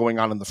else that's going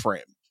on in the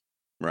frame.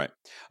 Right.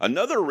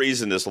 Another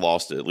reason this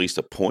lost at least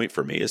a point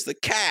for me is the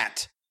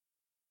cat.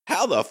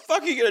 How the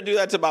fuck are you going to do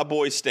that to my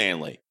boy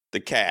Stanley,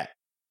 the cat?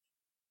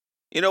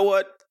 You know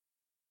what?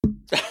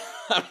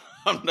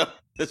 I'm not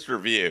this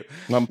review.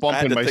 I'm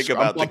bumping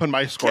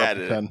my score up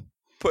to 10.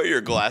 Put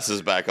your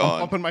glasses back on. I'm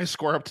bumping my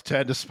score up to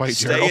 10 despite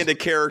Stay into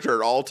character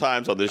at all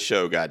times on this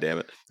show,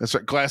 goddammit. That's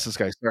right. Glasses,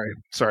 guys.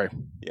 Sorry.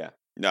 Yeah.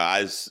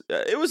 No,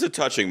 it was a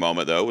touching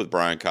moment, though, with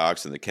Brian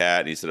Cox and the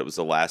cat. And he said it was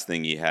the last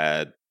thing he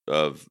had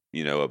of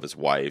his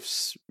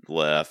wife's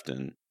left.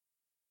 And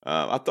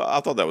I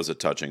thought that was a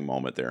touching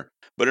moment there.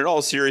 But in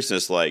all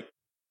seriousness, like,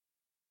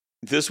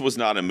 this was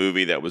not a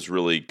movie that was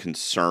really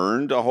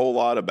concerned a whole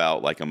lot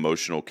about, like,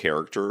 emotional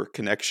character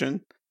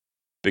connection.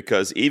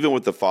 Because even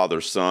with the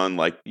father-son,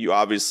 like, you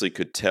obviously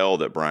could tell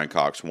that Brian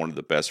Cox wanted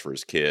the best for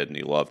his kid and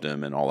he loved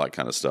him and all that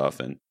kind of stuff.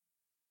 And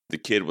the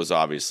kid was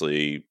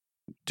obviously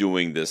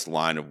doing this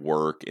line of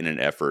work in an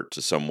effort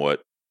to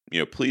somewhat,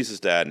 please his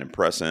dad and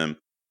impress him.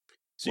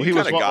 So you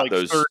kind of got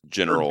those third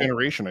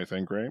generation, I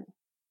think, right?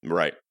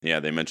 Right. Yeah,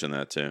 they mentioned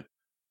that too.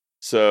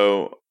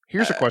 So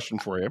here's a question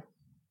for you.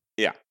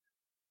 Yeah.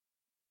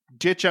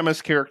 Ditch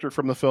Emma's character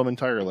from the film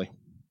entirely.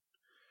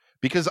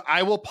 Because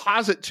I will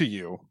posit to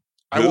you.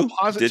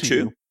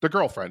 The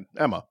girlfriend,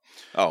 Emma.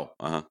 Oh,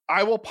 uh-huh.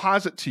 I will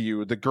posit to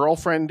you the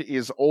girlfriend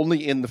is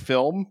only in the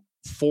film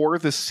for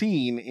the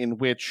scene in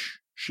which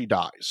she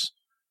dies.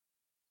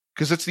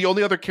 Because it's the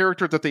only other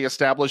character that they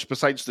establish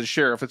besides the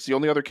sheriff. It's the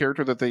only other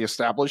character that they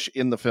establish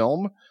in the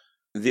film.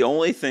 The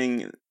only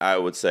thing I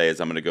would say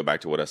is I'm going to go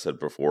back to what I said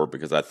before,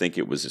 because I think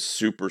it was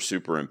super,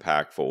 super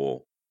impactful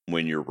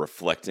when you're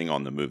reflecting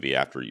on the movie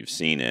after you've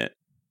seen it,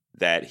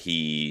 that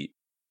he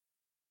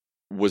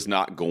was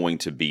not going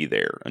to be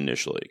there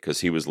initially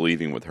because he was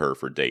leaving with her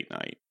for date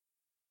night.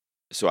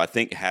 So I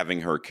think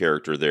having her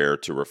character there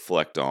to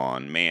reflect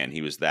on, man,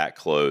 he was that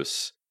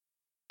close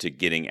to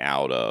getting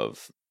out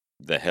of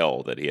the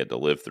hell that he had to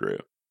live through.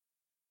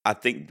 I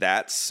think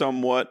that's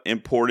somewhat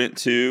important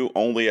too,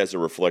 only as a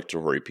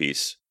reflectory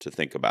piece to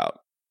think about,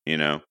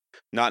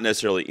 not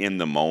necessarily in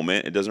the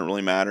moment. It doesn't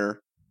really matter.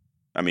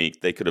 I mean,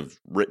 they could have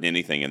written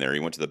anything in there. He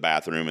went to the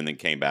bathroom and then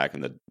came back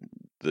and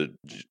the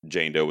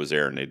Jane Doe was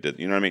there and they did,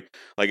 you know what I mean?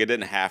 Like, it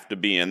didn't have to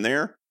be in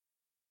there,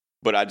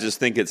 but I just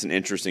think it's an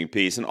interesting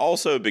piece. And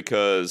also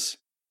because,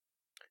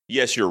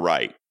 yes, you're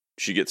right.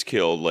 She gets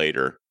killed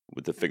later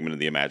with the figment of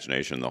the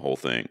imagination and the whole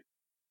thing.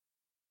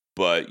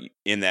 But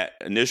in that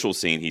initial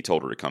scene, he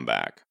told her to come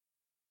back.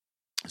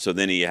 So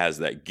then he has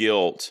that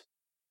guilt.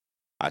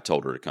 I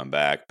told her to come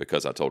back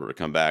because I told her to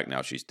come back.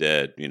 Now she's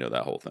dead.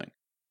 That whole thing.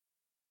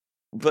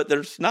 But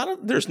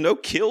there's no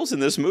kills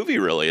in this movie,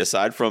 really,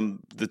 aside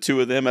from the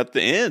two of them at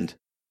the end,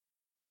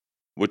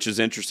 which is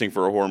interesting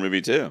for a horror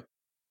movie, too.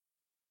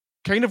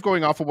 Kind of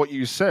going off of what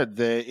you said,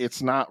 that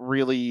it's not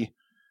really,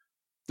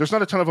 there's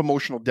not a ton of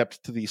emotional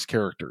depth to these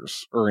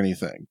characters or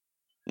anything.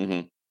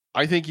 Mm-hmm.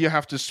 I think you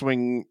have to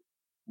swing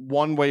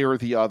one way or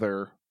the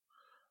other,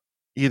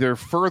 either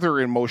further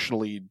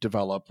emotionally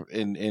develop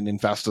and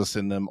invest us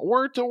in them,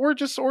 or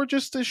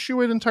just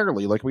eschew it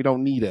entirely. Like, we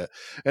don't need it.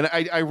 And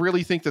I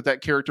really think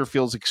that character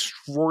feels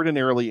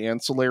extraordinarily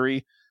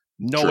ancillary,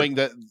 knowing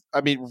that,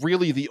 I mean,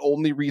 really the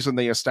only reason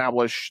they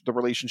establish the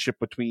relationship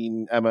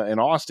between Emma and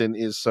Austin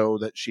is so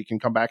that she can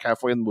come back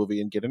halfway in the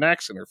movie and get an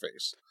axe in her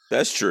face.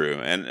 That's true.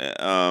 And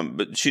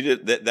but she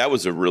did that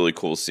was a really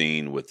cool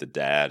scene with the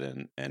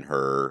dad and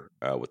her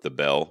with the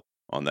bell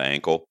on the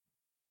ankle,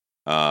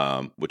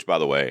 which, by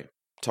the way,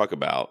 talk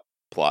about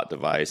plot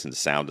device and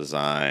sound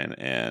design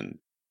and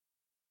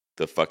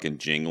the fucking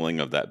jingling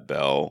of that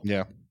bell.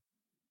 Yeah.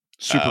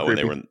 Super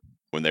creepy.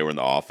 When they were in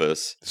the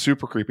office.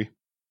 Super creepy.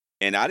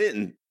 And I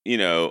didn't,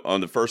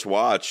 on the first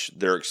watch,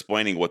 they're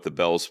explaining why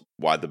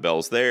the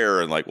bell's there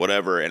and like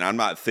whatever. And I'm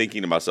not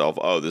thinking to myself,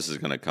 oh, this is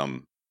going to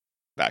come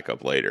back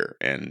up later.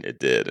 And it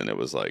did. And it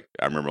was like,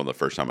 I remember on the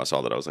first time I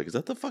saw that, I was like, is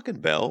that the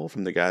fucking bell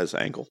from the guy's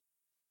ankle?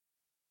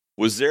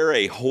 Was there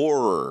a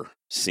horror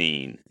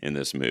scene in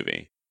this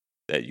movie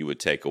that you would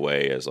take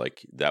away as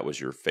like, that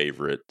was your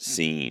favorite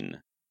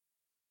scene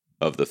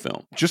of the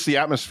film? Just the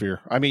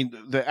atmosphere. I mean,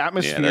 the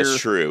atmosphere. Yeah, that's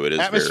true. It is.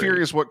 Atmosphere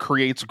is what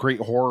creates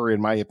great horror,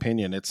 in my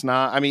opinion. It's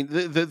not. I mean,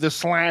 the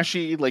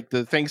slashy, like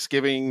the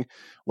Thanksgiving,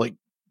 like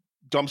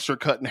dumpster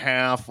cut in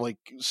half, like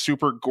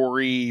super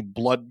gory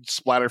blood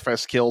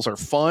splatterfest kills are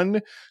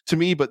fun to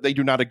me, but they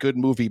do not a good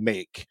movie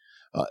make.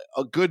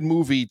 A good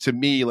movie to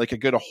me, like a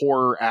good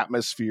horror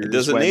atmosphere, it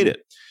doesn't need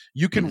it.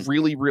 You can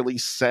really, really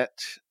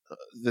set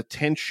the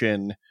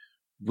tension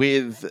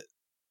with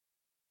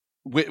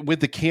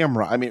the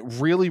camera. I mean,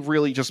 really,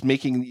 really just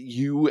making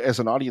you as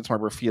an audience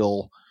member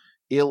feel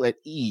ill at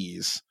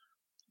ease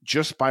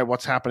just by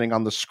what's happening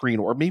on the screen,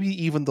 or maybe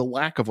even the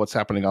lack of what's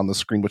happening on the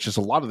screen, which is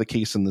a lot of the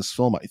case in this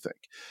film, I think.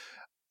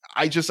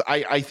 I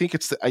think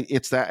it's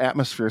that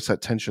atmosphere, it's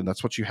that tension.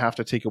 That's what you have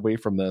to take away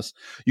from this.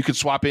 You could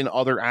swap in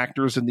other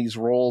actors in these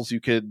roles.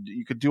 You could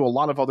do a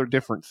lot of other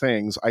different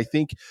things. I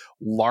think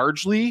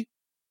largely,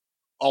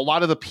 a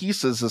lot of the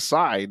pieces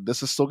aside,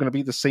 this is still going to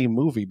be the same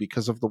movie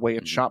because of the way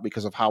it's shot,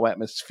 because of how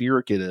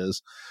atmospheric it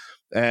is.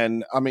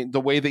 And I mean, the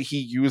way that he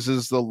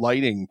uses the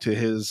lighting to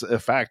his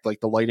effect,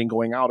 like the lighting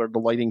going out or the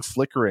lighting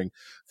flickering,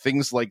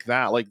 things like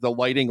that, like the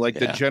lighting, like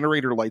the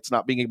generator lights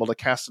not being able to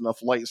cast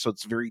enough light. So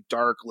it's very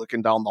dark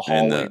looking down the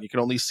hallway and you can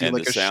only see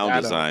like a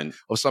shadow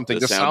of something.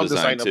 The sound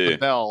design of the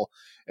bell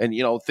and,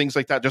 things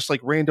like that, just like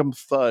random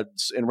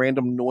thuds and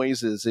random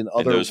noises in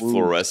other rooms.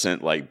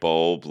 Fluorescent like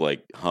bulb,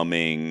 like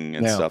humming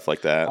and stuff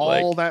like that.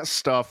 All that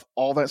stuff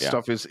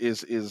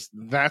is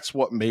that's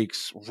what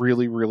makes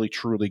really, really,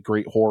 truly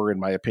great horror, in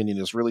my opinion,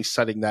 is really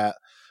setting that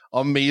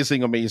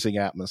amazing, amazing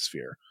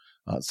atmosphere.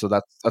 So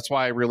that's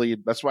why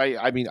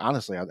I mean,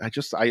 honestly,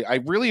 I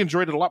really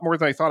enjoyed it a lot more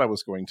than I thought I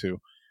was going to.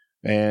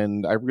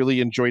 And I really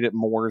enjoyed it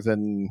more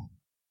than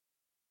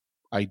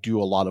I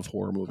do a lot of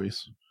horror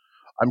movies.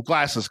 I'm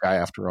glasses guy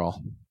after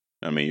all.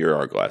 I mean, you're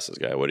our glasses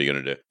guy. What are you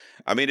going to do?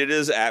 I mean, it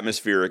is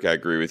atmospheric. I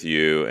agree with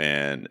you.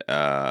 And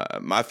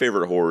my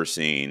favorite horror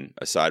scene,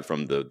 aside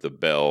from the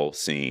bell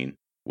scene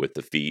with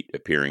the feet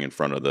appearing in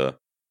front of the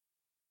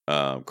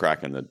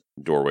crack in the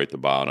doorway at the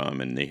bottom,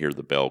 and they hear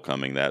the bell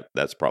coming,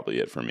 that's probably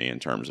it for me in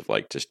terms of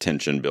like just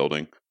tension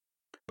building.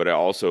 But I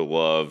also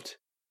loved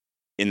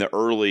in the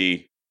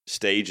early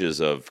stages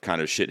of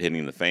kind of shit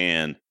hitting the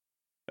fan,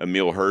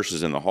 Emil Hirsch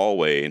is in the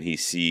hallway and he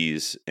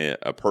sees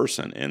a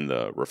person in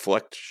the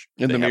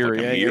mirror.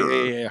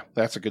 Yeah.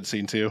 That's a good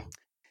scene too.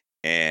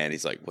 And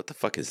he's like, what the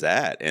fuck is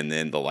that? And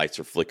then the lights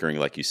are flickering,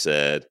 like you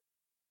said.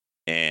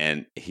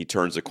 And he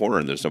turns the corner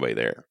and there's nobody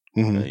there.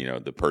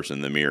 Mm-hmm. The person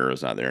in the mirror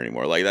is not there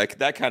anymore. Like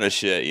that kind of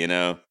shit,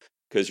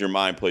 because your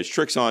mind plays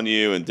tricks on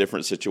you in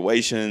different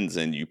situations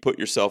and you put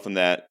yourself in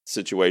that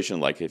situation.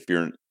 Like if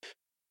you're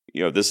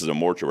this is a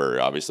mortuary,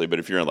 obviously, but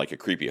if you're in like a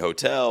creepy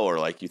hotel or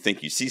like you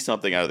think you see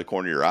something out of the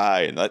corner of your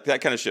eye, and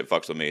that kind of shit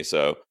fucks with me.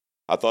 So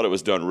I thought it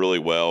was done really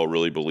well,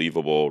 really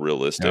believable,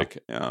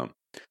 realistic. Yeah.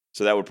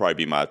 So that would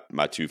probably be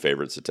my two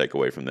favorites to take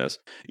away from this.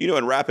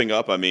 And wrapping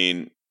up, I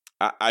mean,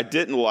 I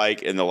didn't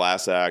like in the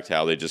last act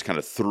how they just kind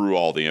of threw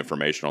all the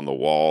information on the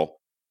wall.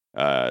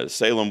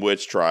 Salem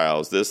witch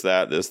trials, this,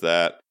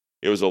 that.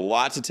 It was a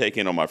lot to take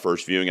in on my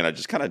first viewing, and I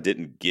just kind of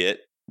didn't get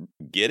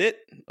it.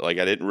 Like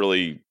I didn't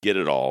really get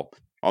it all.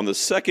 On the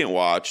second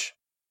watch,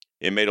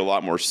 it made a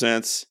lot more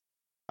sense.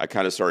 I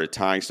kind of started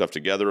tying stuff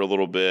together a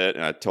little bit,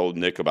 and I told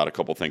Nick about a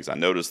couple things I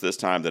noticed this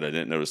time that I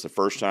didn't notice the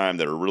first time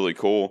that are really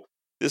cool.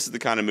 This is the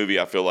kind of movie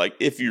I feel like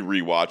if you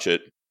rewatch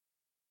it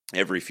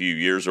every few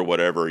years or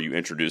whatever, you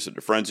introduce it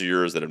to friends of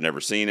yours that have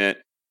never seen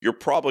it, you're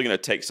probably going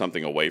to take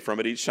something away from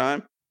it each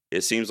time.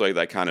 It seems like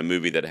that kind of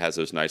movie that has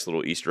those nice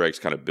little Easter eggs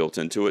kind of built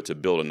into it to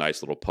build a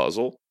nice little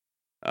puzzle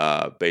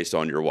based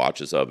on your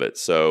watches of it.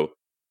 So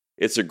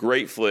it's a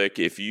great flick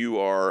if you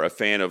are a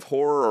fan of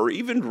horror or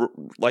even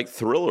like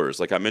thrillers.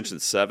 Like I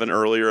mentioned Seven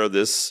earlier,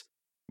 this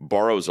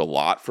borrows a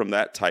lot from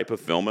that type of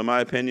film, in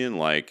my opinion.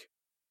 Like,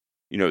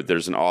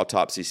 there's an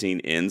autopsy scene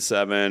in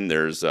Seven.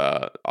 There's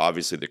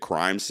obviously the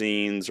crime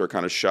scenes are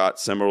kind of shot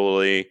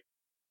similarly.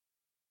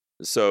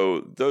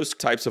 So those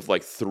types of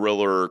like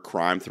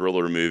crime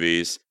thriller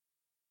movies.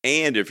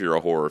 And if you're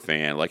a horror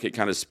fan, like it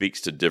kind of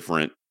speaks to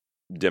different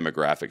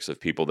demographics of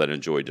people that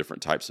enjoy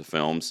different types of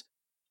films.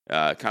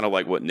 Kind of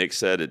like what Nick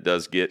said, it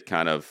does get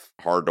kind of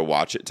hard to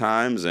watch at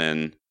times.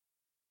 And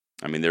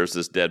I mean, there's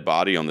this dead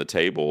body on the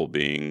table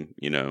being,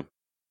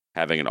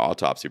 having an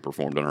autopsy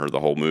performed on her the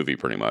whole movie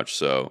pretty much.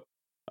 So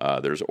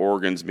there's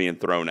organs being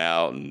thrown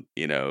out and,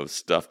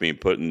 stuff being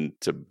put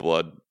into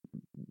blood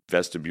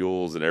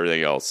vestibules and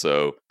everything else.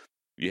 So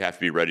you have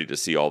to be ready to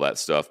see all that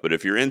stuff. But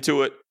if you're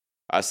into it,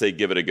 I say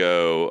give it a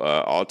go.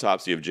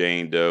 Autopsy of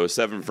Jane Doe,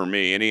 7 for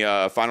me. Any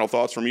final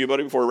thoughts from you,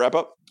 buddy, before we wrap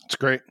up? It's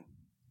great.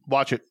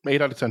 Watch it. 8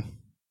 out of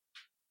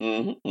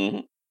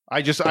 10.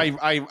 I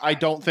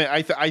don't think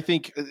I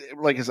think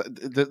like I said,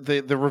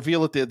 the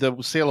reveal at the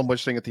Salem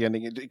witch thing at the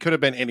ending, it could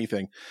have been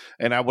anything,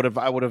 and it would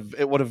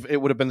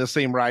have been the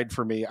same ride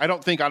for me. I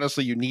don't think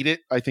honestly you need it.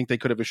 I think they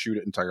could have eschewed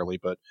it entirely,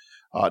 but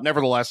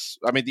nevertheless,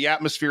 I mean the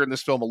atmosphere in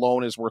this film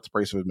alone is worth the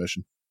price of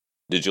admission.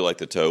 Did you like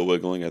the toe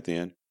wiggling at the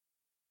end?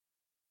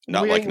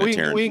 Not like in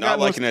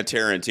a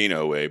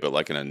Tarantino way, but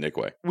like in a Nick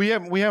way. We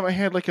haven't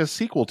had like a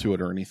sequel to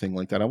it or anything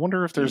like that. I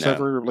wonder if there's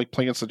ever like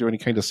plans to do any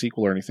kind of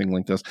sequel or anything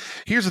like this.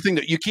 Here's the thing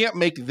that you can't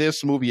make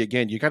this movie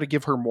again. You got to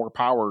give her more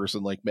powers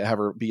and like have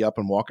her be up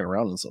and walking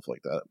around and stuff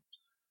like that.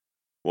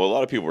 Well, a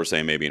lot of people were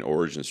saying maybe an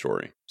origin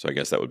story. So I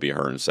guess that would be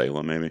her in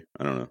Salem, maybe.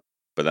 I don't know.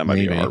 But that might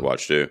be a hard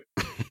watch too.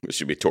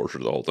 She'd be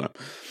tortured the whole time.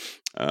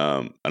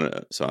 I don't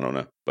know. So I don't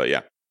know. But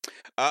yeah.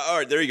 All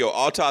right, there you go.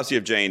 Autopsy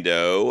of Jane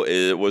Doe.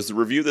 It was the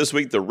review this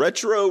week, the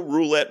Retro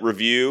Roulette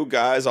review.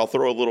 Guys, I'll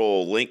throw a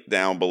little link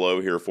down below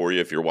here for you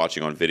if you're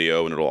watching on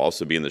video, and it'll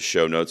also be in the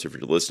show notes if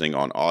you're listening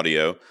on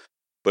audio.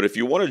 But if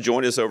you want to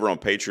join us over on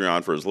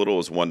Patreon for as little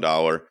as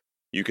 $1,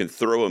 you can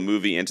throw a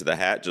movie into the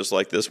hat just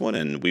like this one,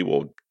 and we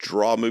will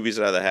draw movies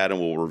out of the hat and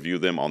we'll review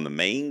them on the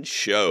main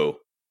show.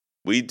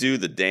 We do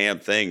the damn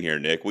thing here,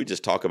 Nick. We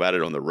just talk about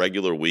it on the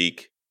regular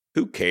week.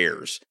 Who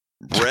cares?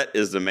 Brett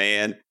is the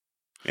man.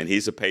 And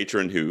he's a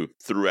patron who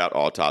threw out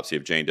Autopsy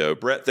of Jane Doe.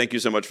 Brett, thank you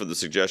so much for the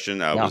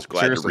suggestion. I was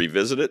glad to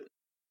revisit it.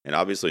 And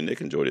obviously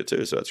Nick enjoyed it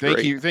too, so that's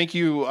great. Thank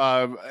you,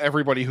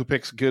 everybody who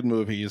picks good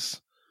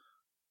movies.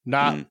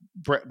 Not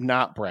Brad.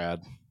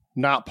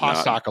 Not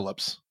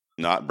Postocalypse.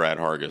 Not Brad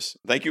Hargis.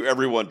 Thank you,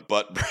 everyone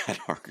but Brad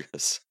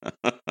Hargis.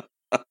 All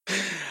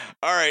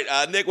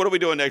right, Nick, what are we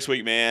doing next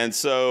week, man?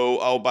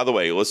 So, by the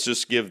way, let's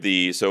just give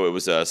so it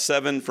was a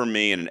 7 from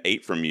me and an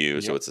 8 from you.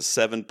 Yep. So it's a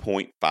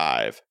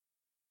 7.5.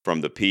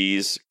 From the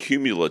P's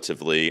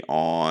cumulatively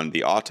on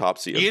the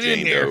Autopsy of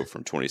Jane Doe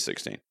from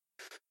 2016.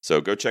 So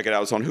go check it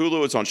out. It's on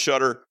Hulu. It's on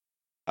Shudder.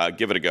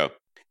 Give it a go.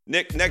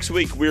 Nick, next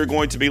week we are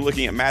going to be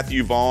looking at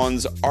Matthew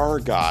Vaughn's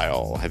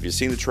Argyle. Have you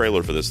seen the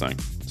trailer for this thing?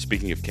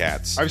 Speaking of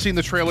cats. I've seen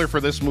the trailer for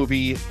this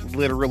movie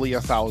literally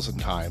 1,000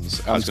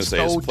 times. I was going to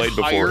say, it's played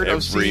before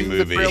every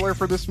movie. The trailer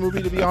for this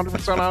movie, to be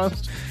 100%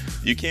 honest.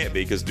 You can't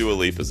be, because Dua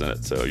Lipa's in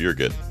it, so you're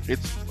good. You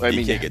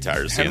can't get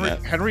tired of seeing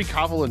that. Henry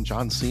Cavill and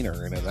John Cena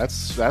are in it.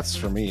 That's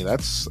for me.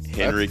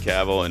 Henry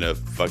Cavill in a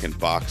fucking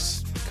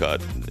Fox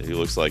cut. He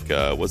looks like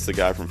what's the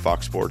guy from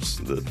Fox Sports?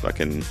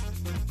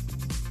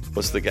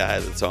 What's the guy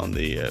that's on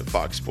the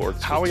Fox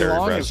Sports? Howie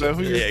Long? Is that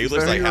who he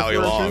looks like Howie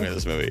Long in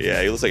this movie.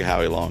 Yeah, he looks like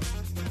Howie Long.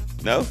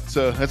 No?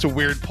 So that's a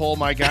weird pull,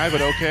 my guy,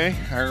 but okay.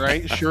 All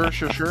right. Sure.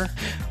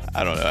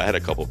 I don't know. I had a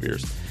couple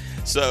beers.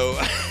 So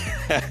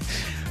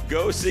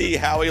go see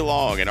Howie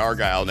Long in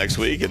Argyle next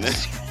week, and then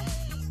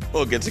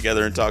we'll get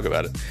together and talk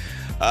about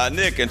it.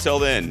 Nick, until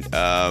then,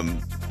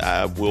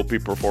 we'll be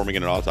performing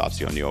an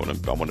autopsy on you.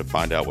 I want to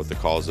find out what the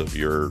cause of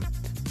your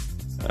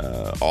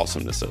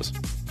awesomeness is.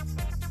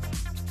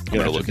 I'm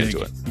going to look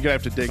into it. You're going to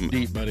have to dig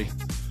deep, buddy.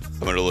 I'm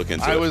going to look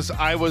into it.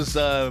 I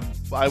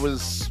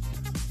was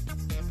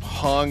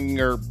hung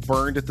or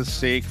burned at the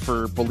stake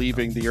for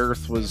believing the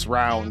Earth was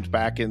round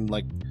back in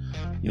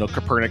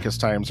Copernicus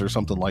times or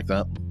something like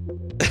that.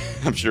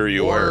 I'm sure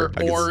you were.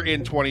 Or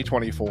in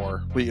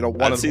 2024.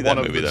 But, I'd see that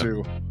movie, though.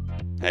 Two.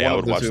 Hey, I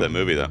would watch that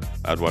movie, though.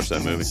 I'd watch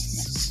that movie.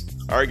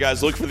 All right,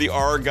 guys, look for the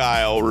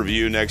Argyle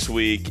review next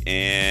week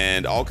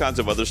and all kinds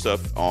of other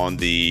stuff on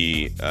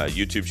the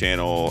YouTube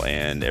channel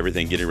and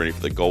everything, getting ready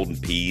for the Golden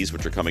Peas,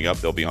 which are coming up.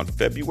 They'll be on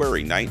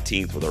February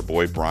 19th with our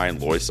boy Brian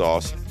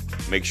Loysauce.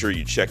 Make sure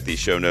you check the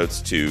show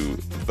notes to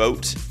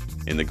vote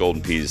in the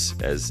Golden Peas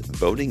as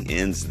voting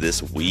ends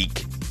this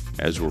week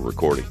as we're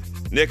recording.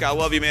 Nick, I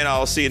love you, man.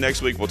 I'll see you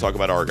next week. We'll talk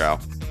about Argyle.